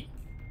aquí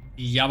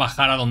y ya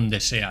bajar a donde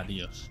sea,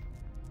 tíos.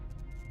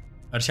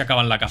 A ver si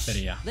acaban la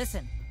cacería.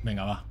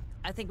 Venga, va.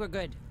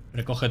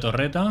 Recoge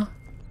torreta.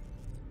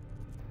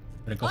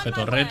 Recoge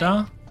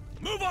torreta.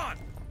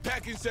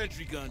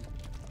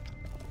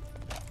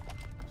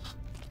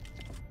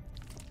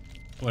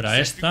 Fuera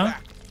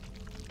esta.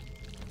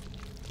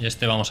 Y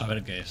este vamos a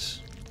ver qué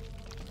es.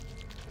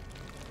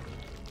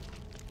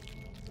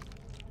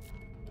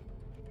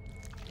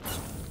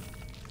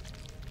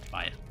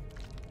 Vaya.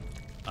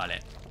 Vale.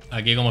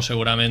 Aquí como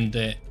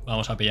seguramente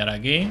vamos a pillar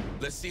aquí.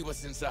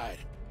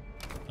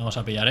 Vamos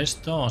a pillar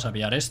esto. Vamos a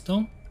pillar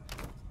esto.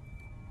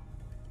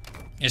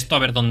 Esto a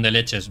ver dónde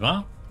leches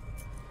va.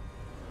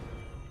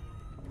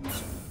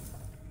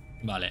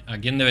 Vale. ¿A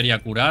quién debería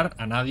curar?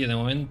 A nadie de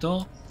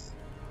momento.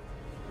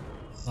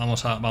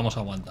 Vamos a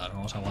aguantar.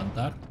 Vamos a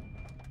aguantar.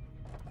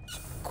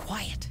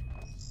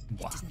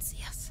 Buah.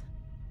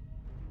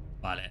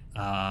 Vale.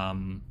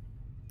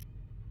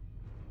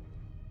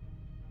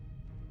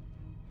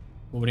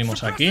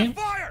 Cubrimos aquí.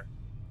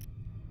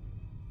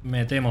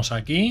 Metemos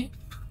aquí.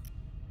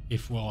 Y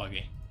fuego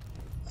aquí.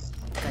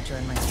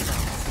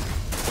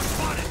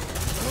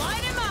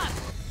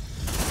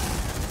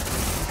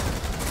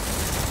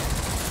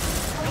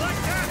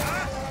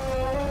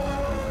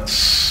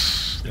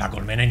 La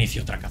colmena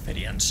inició otra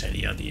cacería, en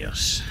serio,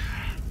 tíos.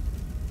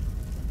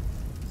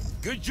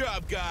 Good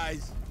job,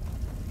 guys.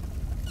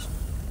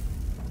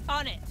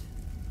 On it.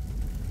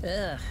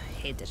 Ugh,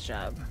 hate this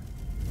job.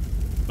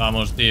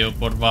 Vamos, tío,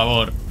 por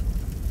favor.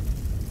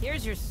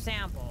 Here's your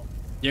sample.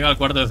 Llega al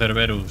cuarto de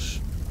Cerberus.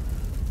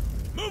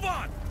 Move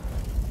on.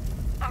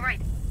 All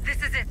right, this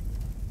is it.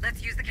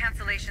 Let's use the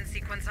cancellation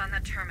sequence on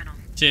that terminal.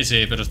 Sí,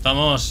 sí, pero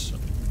estamos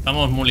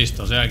muy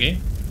listos, aquí.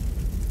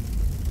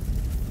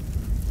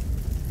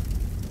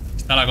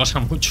 Está la cosa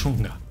muy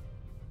chunga.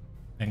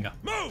 Venga.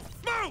 Move,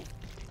 move.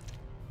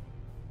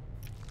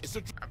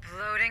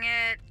 Uploading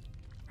it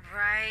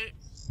right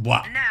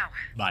Buah. now.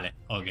 Vale,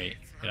 ok.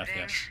 It's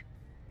Gracias.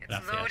 It's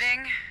Gracias.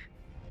 loading.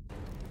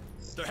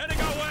 They're heading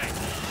our way.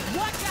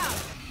 Watch out!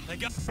 They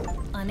got...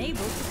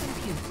 Unable to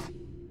compute.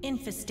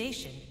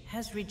 Infestation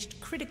has reached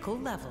critical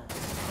level.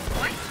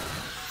 What?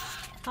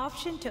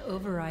 Option to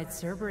override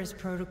Cerberus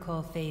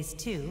Protocol Phase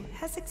 2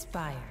 has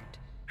expired.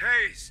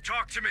 Hayes,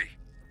 talk to me.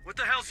 What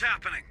the hell's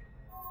happening?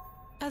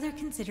 Other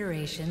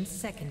considerations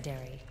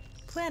secondary.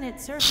 Planet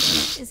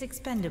surface is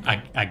expendable.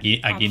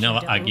 Aquí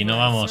no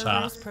vamos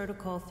a... Cerberus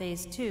Protocol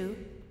Phase 2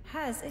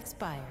 has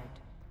expired.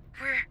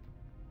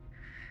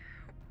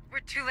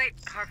 We're too late,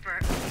 Harper.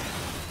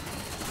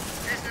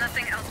 There's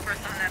nothing else for us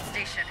on that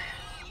station.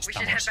 We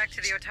should head back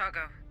to the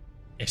Otago.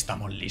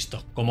 Estamos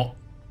listos. ¿Cómo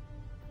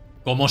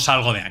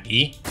salgo de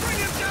aquí?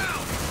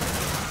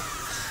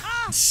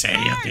 ¿En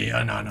serio,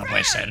 tío? No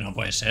puede ser, no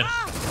puede ser.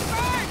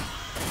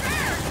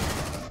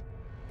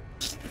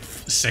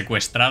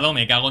 Secuestrado,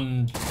 me cago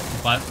en...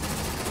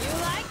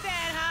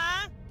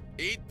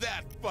 Eat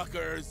that,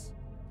 fuckers.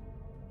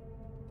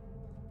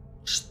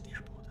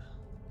 Hostia puta.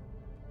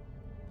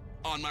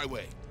 On my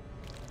way.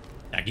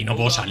 De aquí no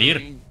puedo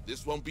salir.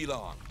 This won't be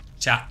long.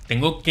 O sea,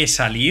 tengo que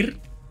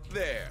salir.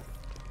 There.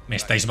 Me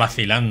estáis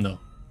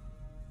vacilando.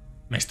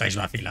 Me estáis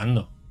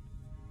vacilando.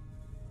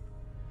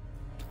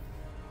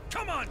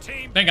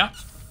 Venga,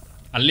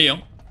 al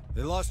lío.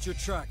 They lost your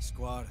track,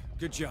 squad.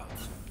 Good job.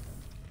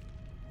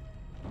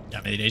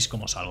 Ya me diréis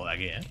cómo salgo de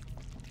aquí,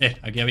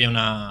 aquí había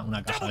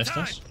una caja de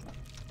estas.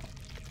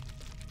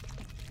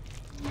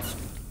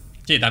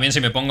 Sí, también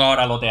si me pongo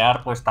ahora a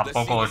lotear, pues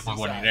tampoco es muy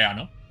buena idea,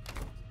 ¿no?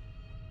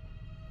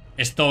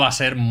 Esto va a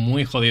ser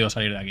muy jodido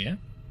salir de aquí,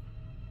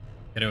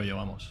 creo yo,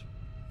 vamos.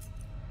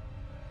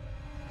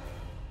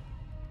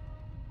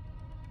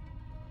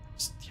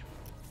 Hostia.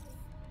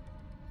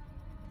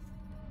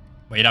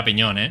 Voy a ir a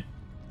piñón,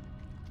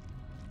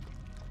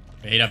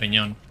 Voy a ir a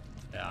piñón.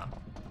 O sea...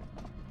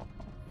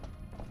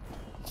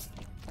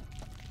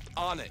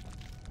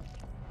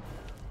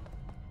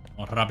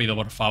 Vamos rápido,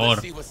 por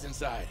favor.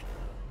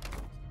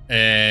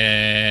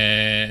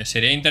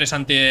 Sería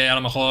interesante a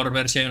lo mejor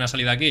ver si hay una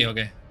salida aquí o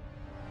qué.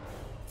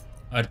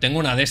 A ver, tengo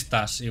una de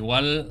estas.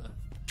 Igual...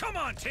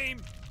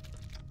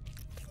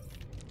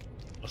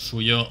 Lo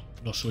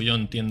suyo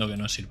entiendo que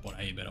no es ir por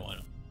ahí, pero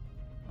bueno.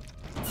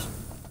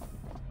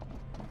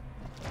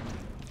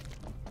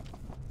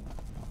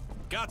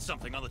 Got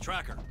something on the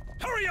tracker.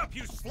 Hurry up,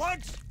 you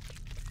slugs!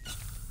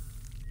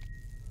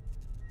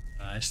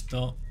 A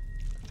esto...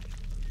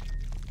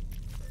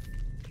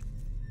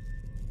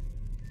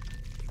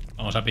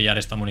 Vamos a pillar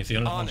esta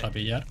munición, la vamos a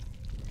pillar.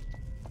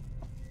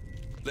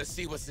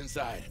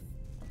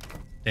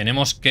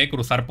 Tenemos que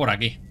cruzar por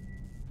aquí.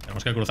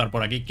 Tenemos que cruzar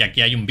por aquí, que aquí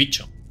hay un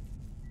bicho.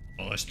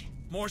 Todo esto.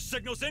 More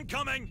signals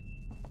incoming.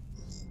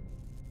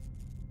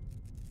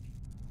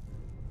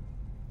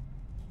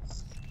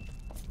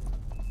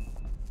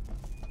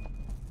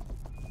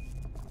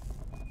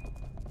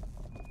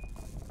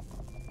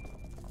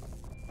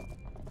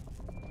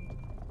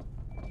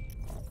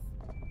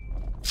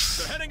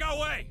 They're heading our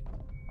way.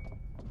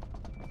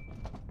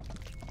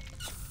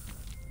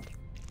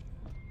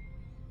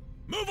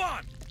 Move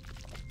on.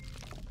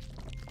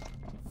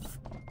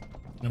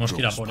 Tenemos que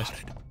ir a por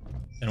este.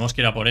 Tenemos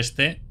que ir a por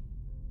este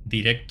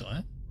directo,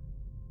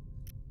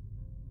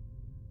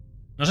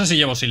 No sé si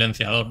llevo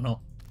silenciador,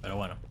 no, pero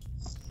bueno.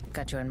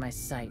 Got you in my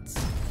sights.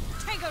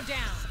 Tango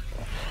down.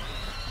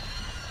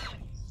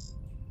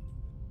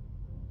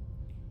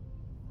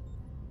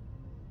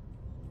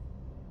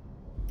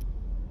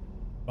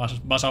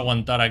 Vas a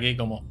aguantar aquí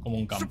como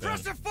un campeón.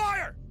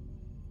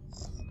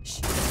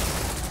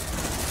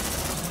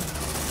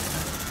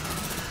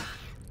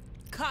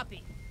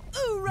 Copy.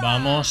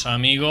 Vamos,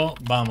 amigo,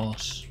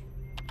 vamos.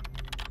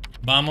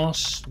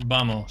 Vamos,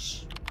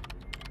 vamos.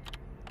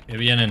 Que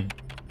vienen.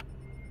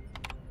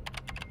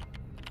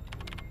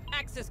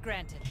 Access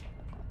granted.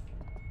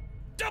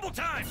 Double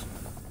time.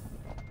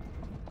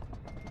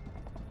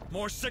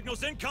 More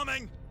signals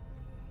incoming.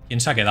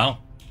 ¿Quién se ha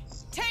quedado?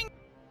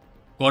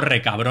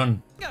 Corre,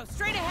 cabrón. Go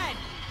straight ahead.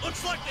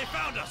 Looks like they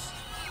found us.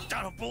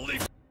 I don't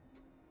believe.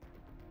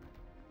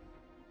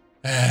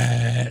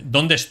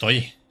 ¿Dónde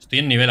estoy? Estoy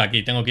en nivel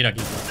aquí, tengo que ir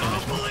aquí.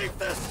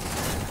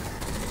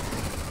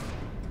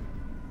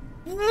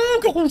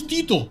 ¡Qué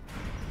gustito!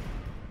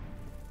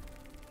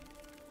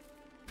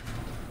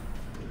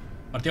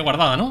 Partida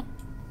guardada, ¿no?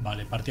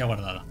 Vale, partida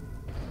guardada.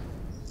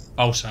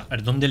 Pausa. A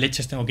ver, ¿dónde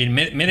leches tengo que ir?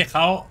 Me he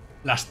dejado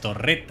las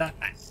torretas.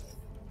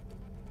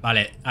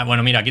 Vale. Ah,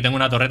 bueno, mira, aquí tengo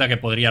una torreta que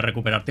podría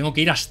recuperar. Tengo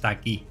que ir hasta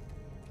aquí.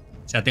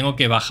 O sea, tengo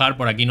que bajar.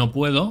 Por aquí no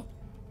puedo.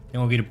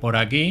 Tengo que ir por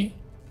aquí.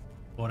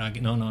 Por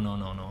aquí. No.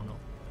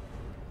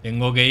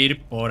 Tengo que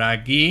ir por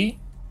aquí.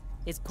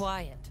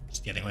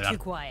 Hostia, tengo que dar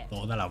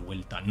toda la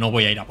vuelta. No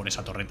voy a ir a por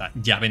esa torreta.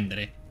 Ya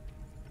vendré.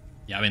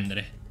 Ya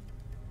vendré.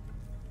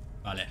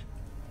 Vale.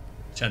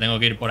 O sea, tengo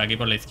que ir por aquí,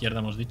 por la izquierda,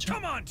 hemos dicho.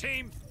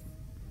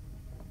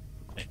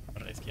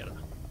 Por la izquierda.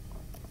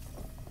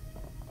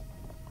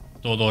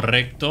 Todo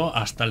recto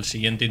hasta el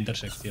siguiente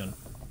intersección.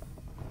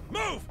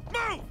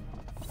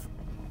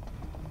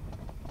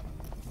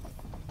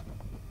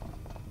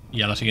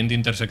 Y a la siguiente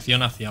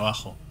intersección hacia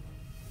abajo.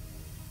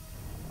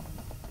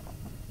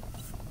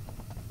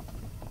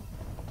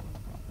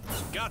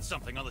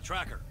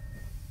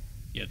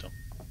 Quieto.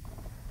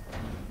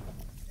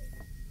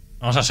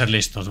 Vamos a ser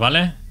listos,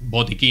 ¿vale?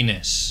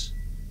 Botiquines.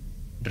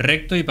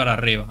 Recto y para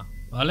arriba,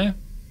 ¿vale?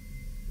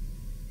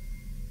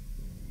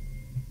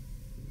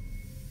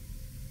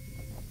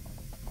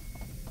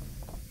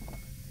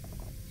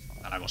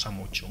 cosa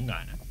muy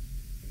chunga, ¿eh?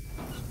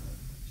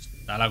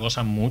 Está la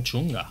cosa muy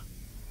chunga.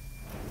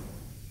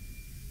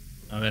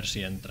 A ver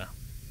si entra.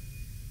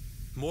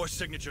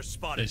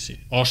 Sí, sí.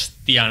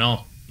 Hostia,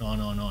 no. No,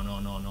 no, no, no,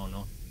 no, no,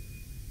 no.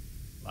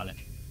 Vale.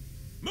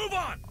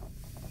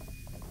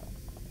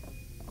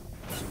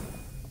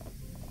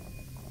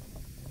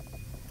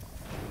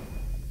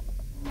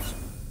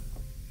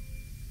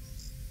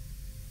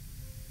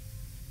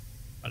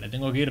 Vale,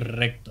 tengo que ir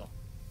recto. O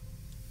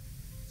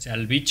sea,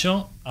 el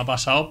bicho ha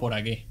pasado por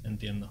aquí,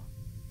 entiendo.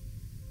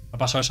 Ha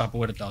pasado esa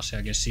puerta, o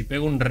sea que si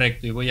pego un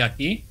recto y voy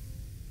aquí,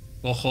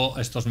 cojo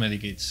estos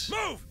medikits.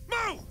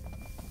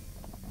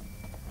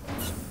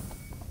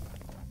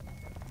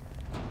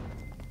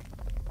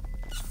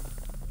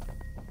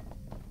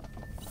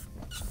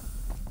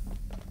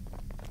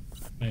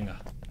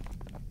 Venga.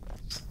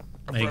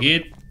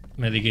 Medikit,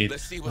 medikit.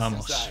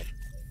 Vamos.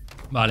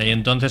 Vale, y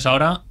entonces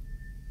ahora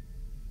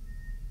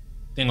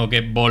tengo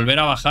que volver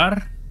a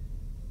bajar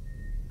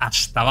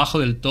hasta abajo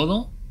del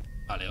todo.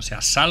 Vale, o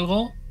sea,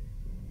 salgo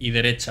y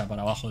derecha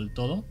para abajo del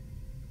todo.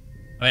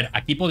 A ver,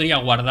 aquí podría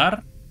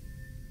guardar.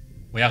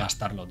 Voy a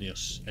gastarlo,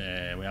 tíos.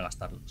 Voy a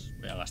gastarlos.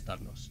 Voy a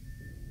gastarlos.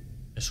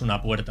 Es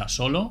una puerta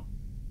solo.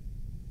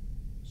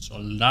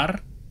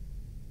 Soldar.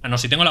 Ah, no,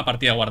 si tengo la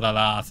partida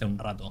guardada hace un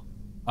rato.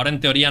 Ahora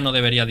en teoría no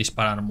debería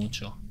disparar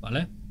mucho,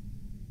 ¿vale?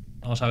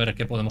 Vamos a ver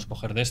qué podemos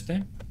coger de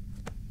este.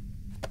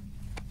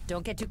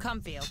 Don't get too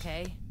comfy,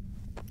 okay?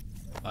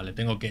 Vale,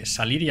 tengo que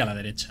salir y a la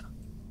derecha.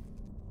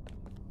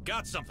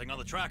 Got something on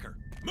the tracker.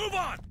 Move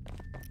on.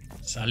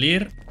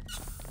 Salir.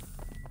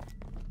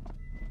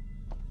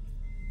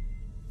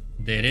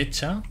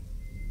 Derecha.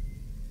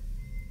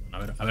 A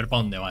ver para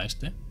dónde va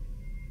este.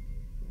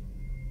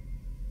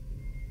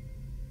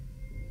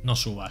 No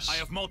subas. I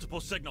have multiple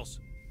signals.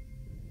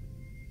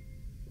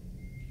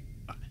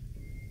 Vale.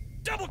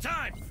 Double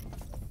time.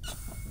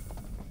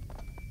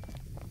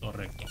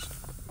 Correcto.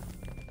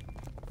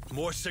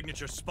 More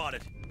signatures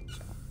spotted.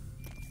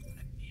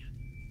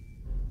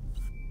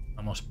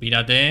 Vamos,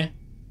 pírate.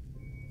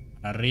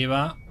 Para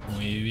arriba.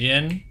 Muy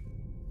bien.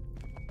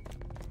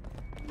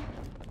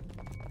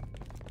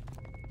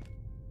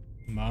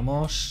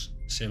 Vamos.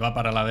 Se va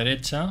para la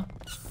derecha.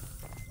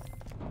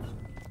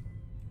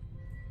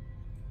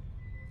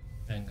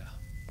 Venga.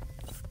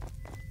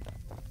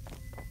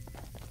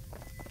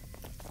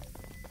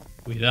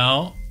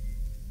 Cuidado.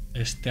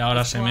 Este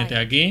ahora se mete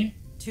aquí.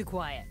 Too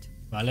quiet.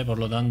 Vale, por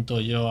lo tanto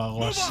yo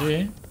hago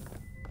así.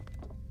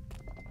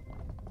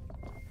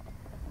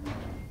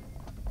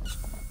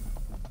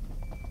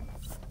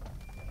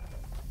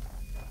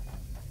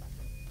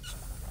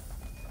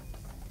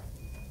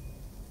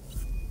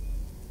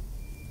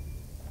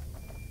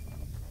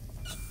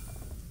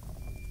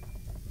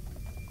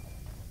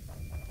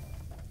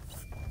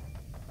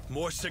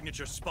 More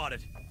signatures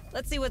spotted.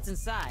 Let's see what's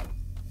inside.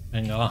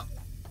 Venga, va.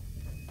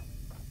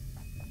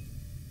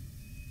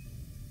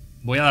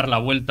 Voy a dar la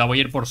vuelta, voy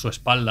a ir por su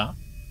espalda,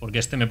 porque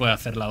este me puede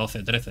hacer la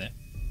 12-13.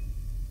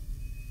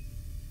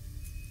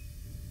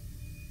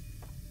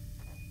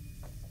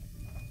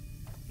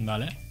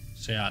 Vale, o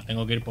sea,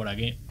 tengo que ir por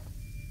aquí.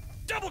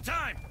 Double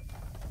time.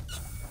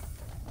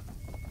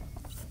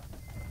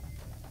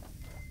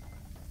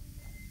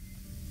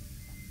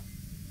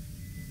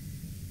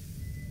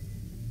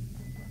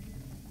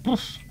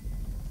 Uf.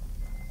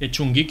 Qué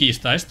chunguiki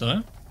está esto,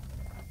 ¿eh?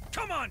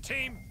 Come on,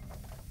 team.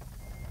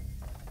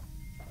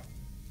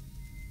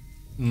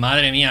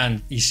 Madre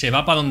mía, y se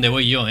va para donde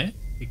voy yo, ¿eh?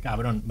 Qué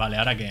cabrón. Vale,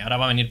 ¿ahora qué? ¿Ahora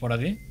va a venir por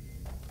aquí?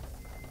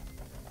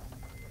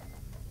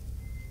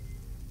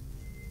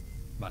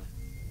 Vale.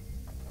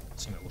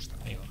 Así me gusta,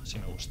 amigo, así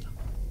me gusta.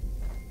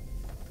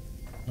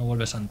 No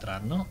vuelves a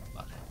entrar, ¿no?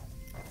 Vale.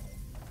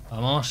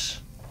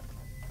 Vamos.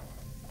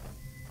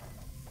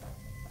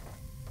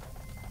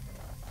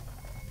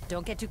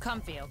 Don't get too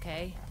comfy,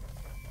 okay?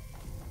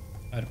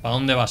 A ver, ¿para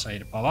dónde vas a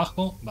ir? ¿Para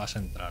abajo? Vas a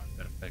entrar,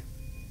 perfecto.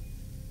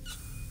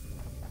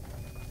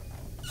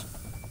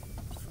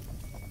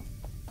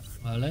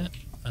 Vale,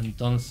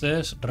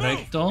 entonces,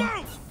 recto.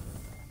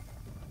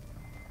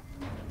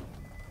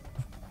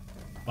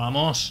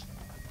 Vamos.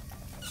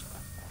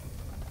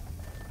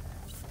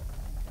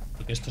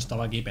 Porque esto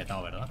estaba aquí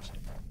petado, ¿verdad? Sí.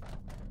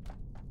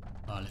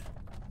 Vale.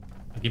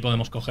 Aquí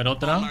podemos coger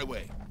otra.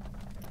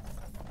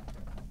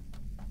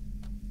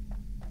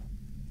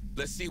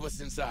 Let's see what's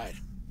inside.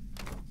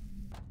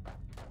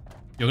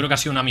 Yo creo que ha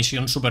sido una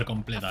misión súper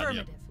completa,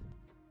 tío.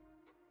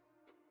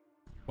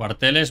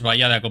 Cuarteles,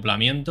 valla de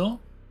acoplamiento.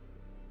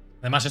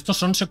 Además, estos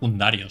son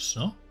secundarios,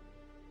 ¿no? O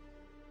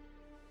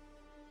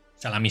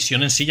sea, la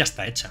misión en sí ya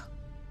está hecha.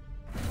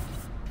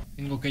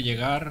 Tengo que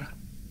llegar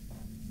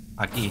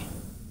aquí.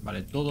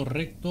 Vale, todo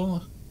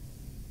recto.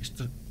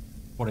 Esto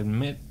por el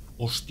medio.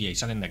 Hostia, y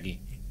salen de aquí.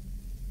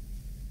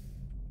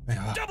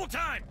 Venga, va.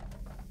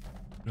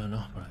 No,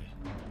 no, por ahí.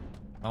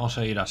 Vamos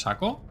a ir a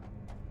saco.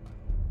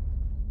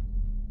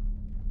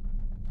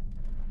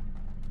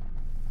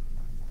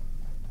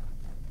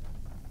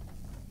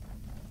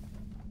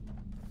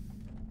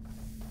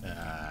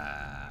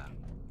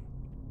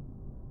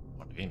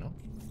 Por aquí, ¿no?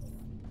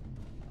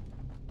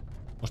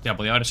 Hostia,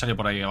 podía haber salido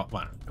por ahí abajo.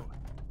 Bueno,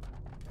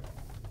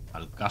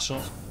 al caso.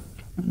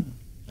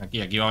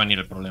 Aquí va a venir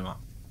el problema.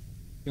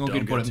 Tengo que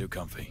ir por el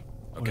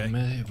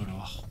medio y por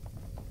abajo.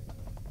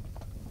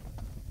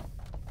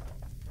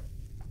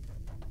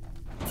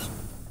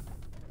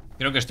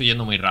 Creo que estoy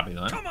yendo muy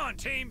rápido, ¿eh?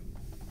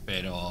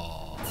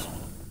 Pero...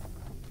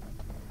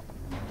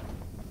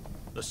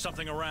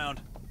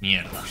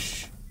 Mierda.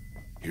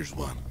 Here's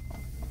one.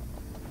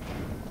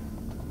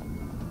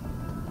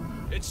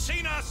 It's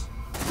seen us.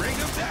 Bring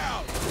them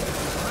down.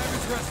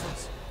 Raven's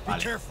restless. Be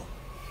Vale. careful.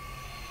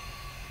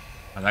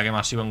 Ataque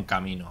masivo en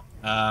camino.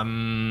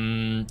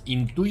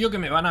 Intuyo que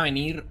me van a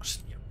venir...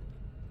 Hostia.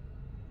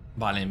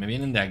 Vale, me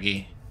vienen de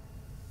aquí.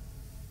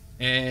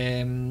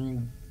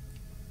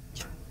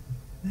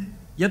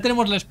 Ya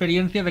tenemos la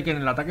experiencia de que en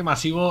el ataque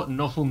masivo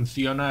no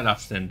funciona el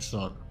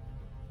ascensor.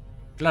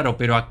 Claro,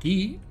 pero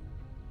aquí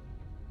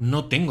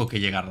no tengo que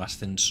llegar al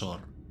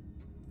ascensor.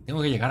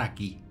 Tengo que llegar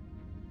aquí.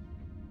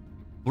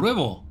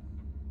 ¡Pruebo!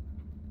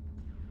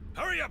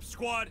 Hurry up,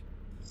 squad.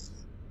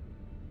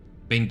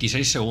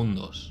 26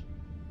 segundos.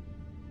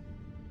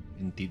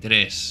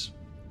 23.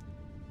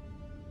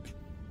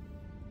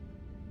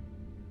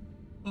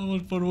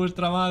 Vamos por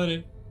vuestra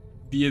madre.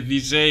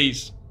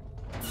 16.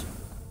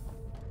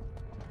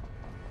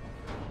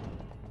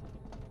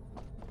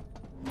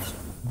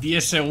 ¡10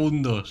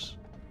 segundos!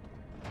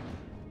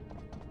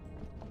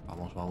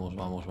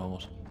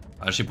 Vamos.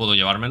 A ver si puedo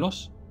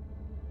llevármelos.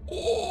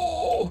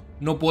 ¡Oh!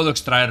 No puedo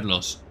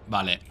extraerlos.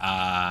 Vale,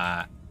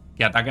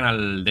 que ataquen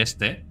al de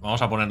este.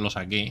 Vamos a ponerlos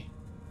aquí.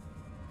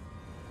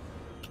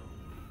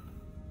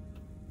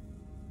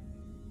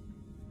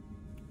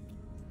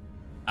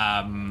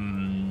 A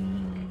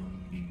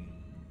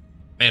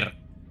ver,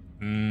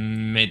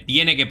 me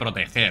tiene que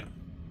proteger.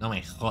 No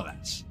me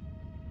jodas.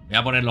 Voy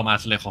a poner lo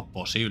más lejos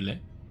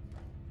posible.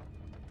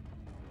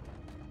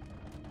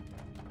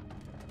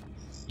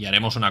 Y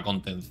haremos una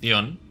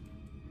contención.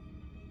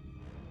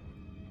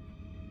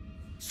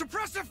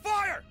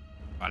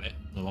 Vale,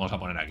 nos vamos a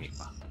poner aquí.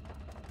 Va.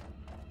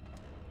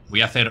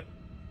 Voy a hacer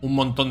un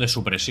montón de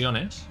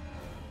supresiones.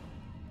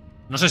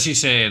 No sé si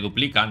se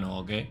duplican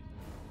o qué.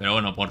 Pero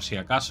bueno, por si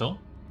acaso.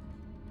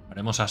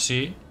 Haremos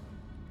así.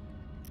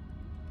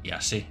 Y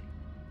así.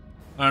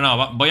 Bueno,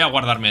 no, voy a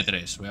guardarme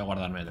 3. Venga,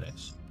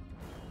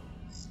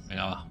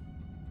 va.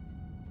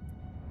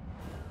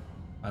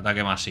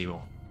 Ataque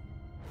masivo.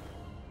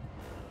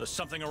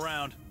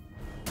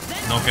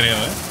 No creo,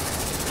 ¿eh?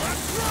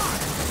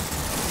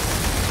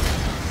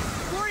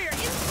 Warrior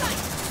in sight.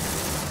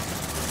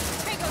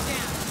 Tango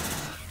down.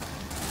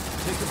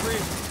 Take a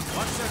breathe.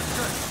 Watch that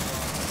stretch.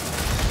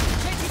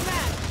 Changing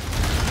back.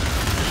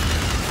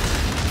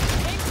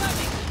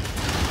 Incoming.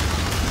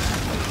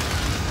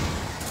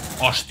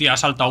 Hostia, ha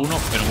saltado uno,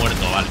 pero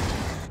muerto, vale.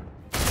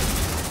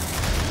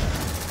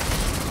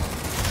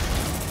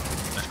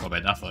 Un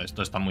escopetazo,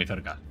 esto está muy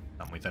cerca.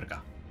 Está muy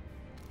cerca.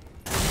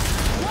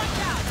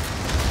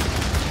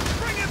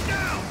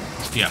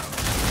 Hostia.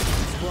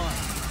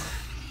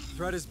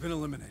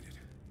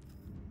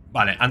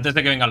 Vale, antes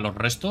de que vengan los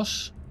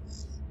restos.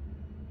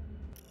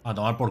 A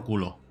tomar por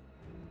culo.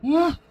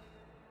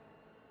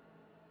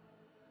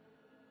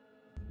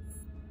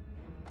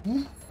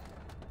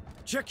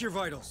 Check your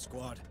vitals,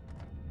 squad.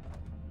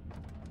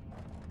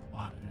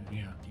 Madre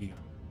mía, tío.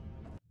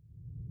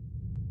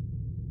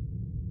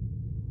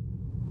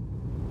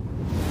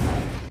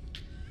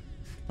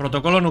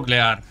 Protocolo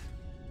nuclear.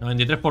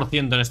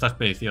 93% en esta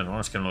expedición. Bueno,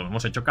 es que nos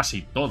hemos hecho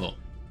casi todo.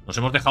 Nos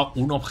hemos dejado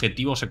un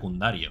objetivo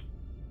secundario.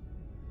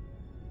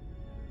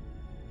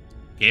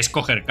 Que es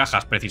coger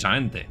cajas,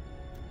 precisamente.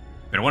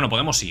 Pero bueno,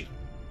 podemos ir.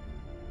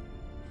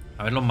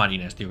 A ver los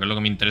marines, tío, que es lo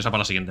que me interesa para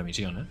la siguiente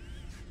misión, ¿eh?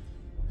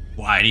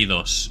 Buah,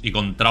 heridos. Y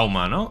con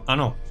trauma, ¿no? Ah,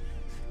 no.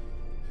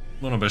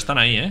 Bueno, pero están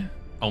ahí, ¿eh?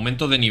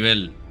 Aumento de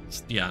nivel.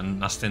 Hostia,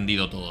 han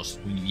ascendido todos.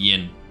 Muy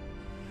bien.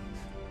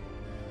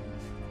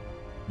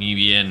 Muy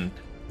bien.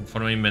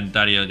 Informe de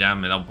inventario ya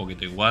me da un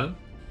poquito igual.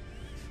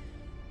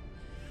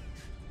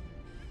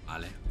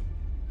 Vale.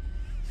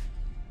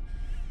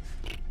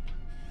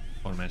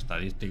 Informe de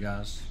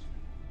estadísticas.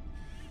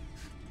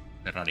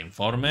 Cerrar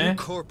informe.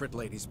 Corporate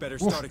ladies better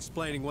start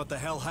explaining what the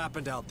hell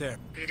happened out there.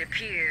 It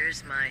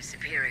appears my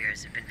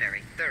superiors have been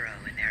very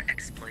thorough in their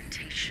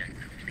exploitation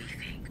of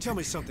leafing. Tell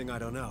me something I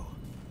don't know.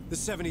 The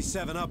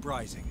 77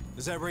 uprising.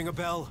 Does that ring a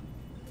bell?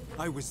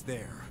 I was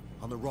there.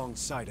 On the wrong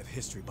side of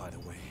history, by the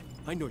way.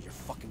 I know your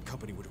fucking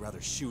company would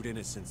rather shoot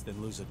innocents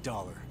than lose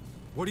 $1.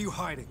 What are you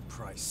hiding,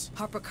 Price?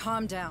 Harper,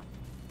 calm down.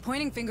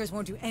 Pointing fingers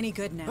won't do any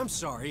good now. I'm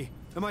sorry.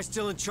 Am I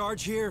still in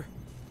charge here?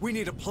 We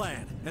need a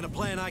plan, and a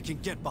plan I can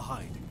get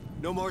behind.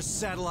 No more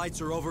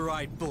satellites or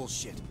override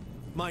bullshit.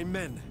 My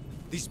men,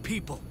 these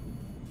people,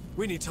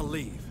 we need to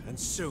leave, and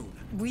soon.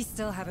 We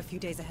still have a few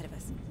days ahead of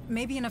us.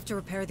 Maybe enough to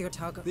repair the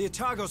Otago. The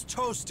Otago's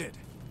toasted.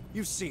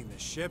 You've seen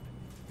this ship.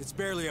 It's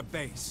barely a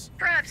base.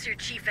 Perhaps your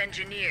chief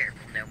engineer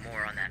will know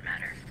more on that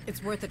matter.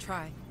 It's worth a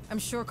try. I'm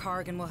sure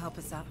Corrigan will help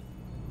us out.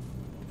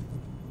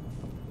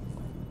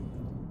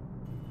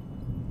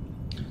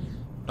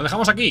 Lo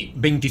dejamos aquí.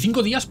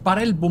 25 días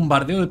para el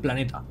bombardeo del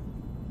planeta.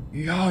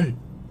 ¡Yol!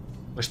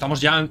 Pues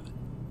estamos ya en...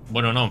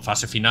 Bueno, no, en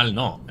fase final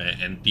no.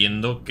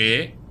 Entiendo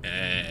que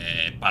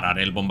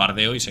pararé el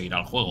bombardeo y seguirá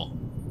el juego.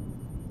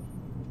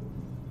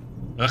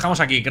 Lo dejamos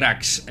aquí,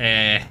 cracks.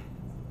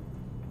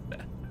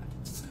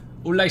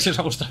 Un like si os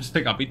ha gustado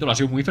este capítulo. Ha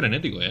sido muy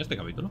frenético, este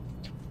capítulo.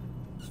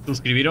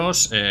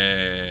 Suscribiros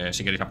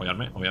si queréis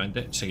apoyarme,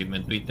 obviamente. Seguidme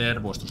en Twitter,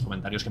 vuestros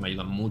comentarios que me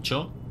ayudan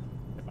mucho.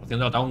 Reparación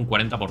de atado un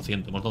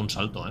 40%. Hemos dado un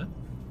salto,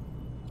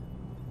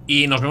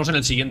 Y nos vemos en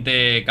el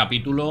siguiente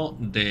capítulo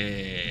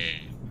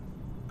de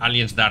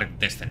Aliens Dark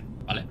Descent,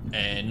 ¿vale?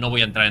 No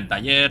voy a entrar en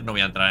taller, no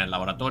voy a entrar en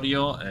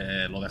laboratorio.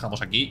 Lo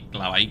dejamos aquí,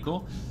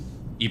 clavaico.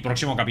 Y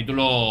próximo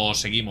capítulo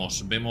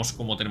seguimos. Vemos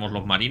cómo tenemos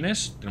los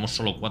marines. Tenemos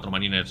solo 4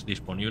 marines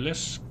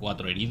disponibles.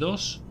 4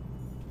 heridos.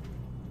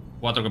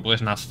 4 que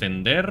puedes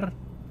ascender.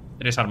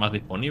 3 armas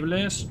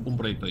disponibles. Un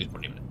proyecto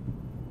disponible.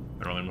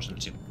 Pero lo vemos en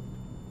el siguiente.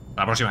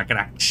 Hasta la próxima,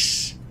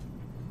 cracks.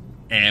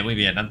 Muy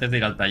bien, antes de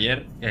ir al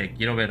taller,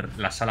 quiero ver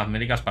las salas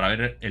médicas para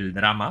ver el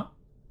drama.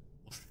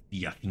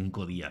 Hostia,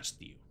 5 días,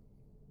 tío.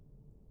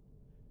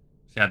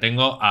 O sea,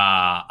 tengo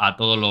a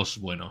todos los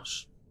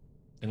buenos.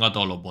 Tengo a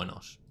todos los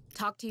buenos.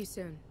 Talk to you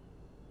soon.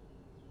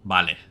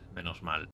 Vale, menos mal.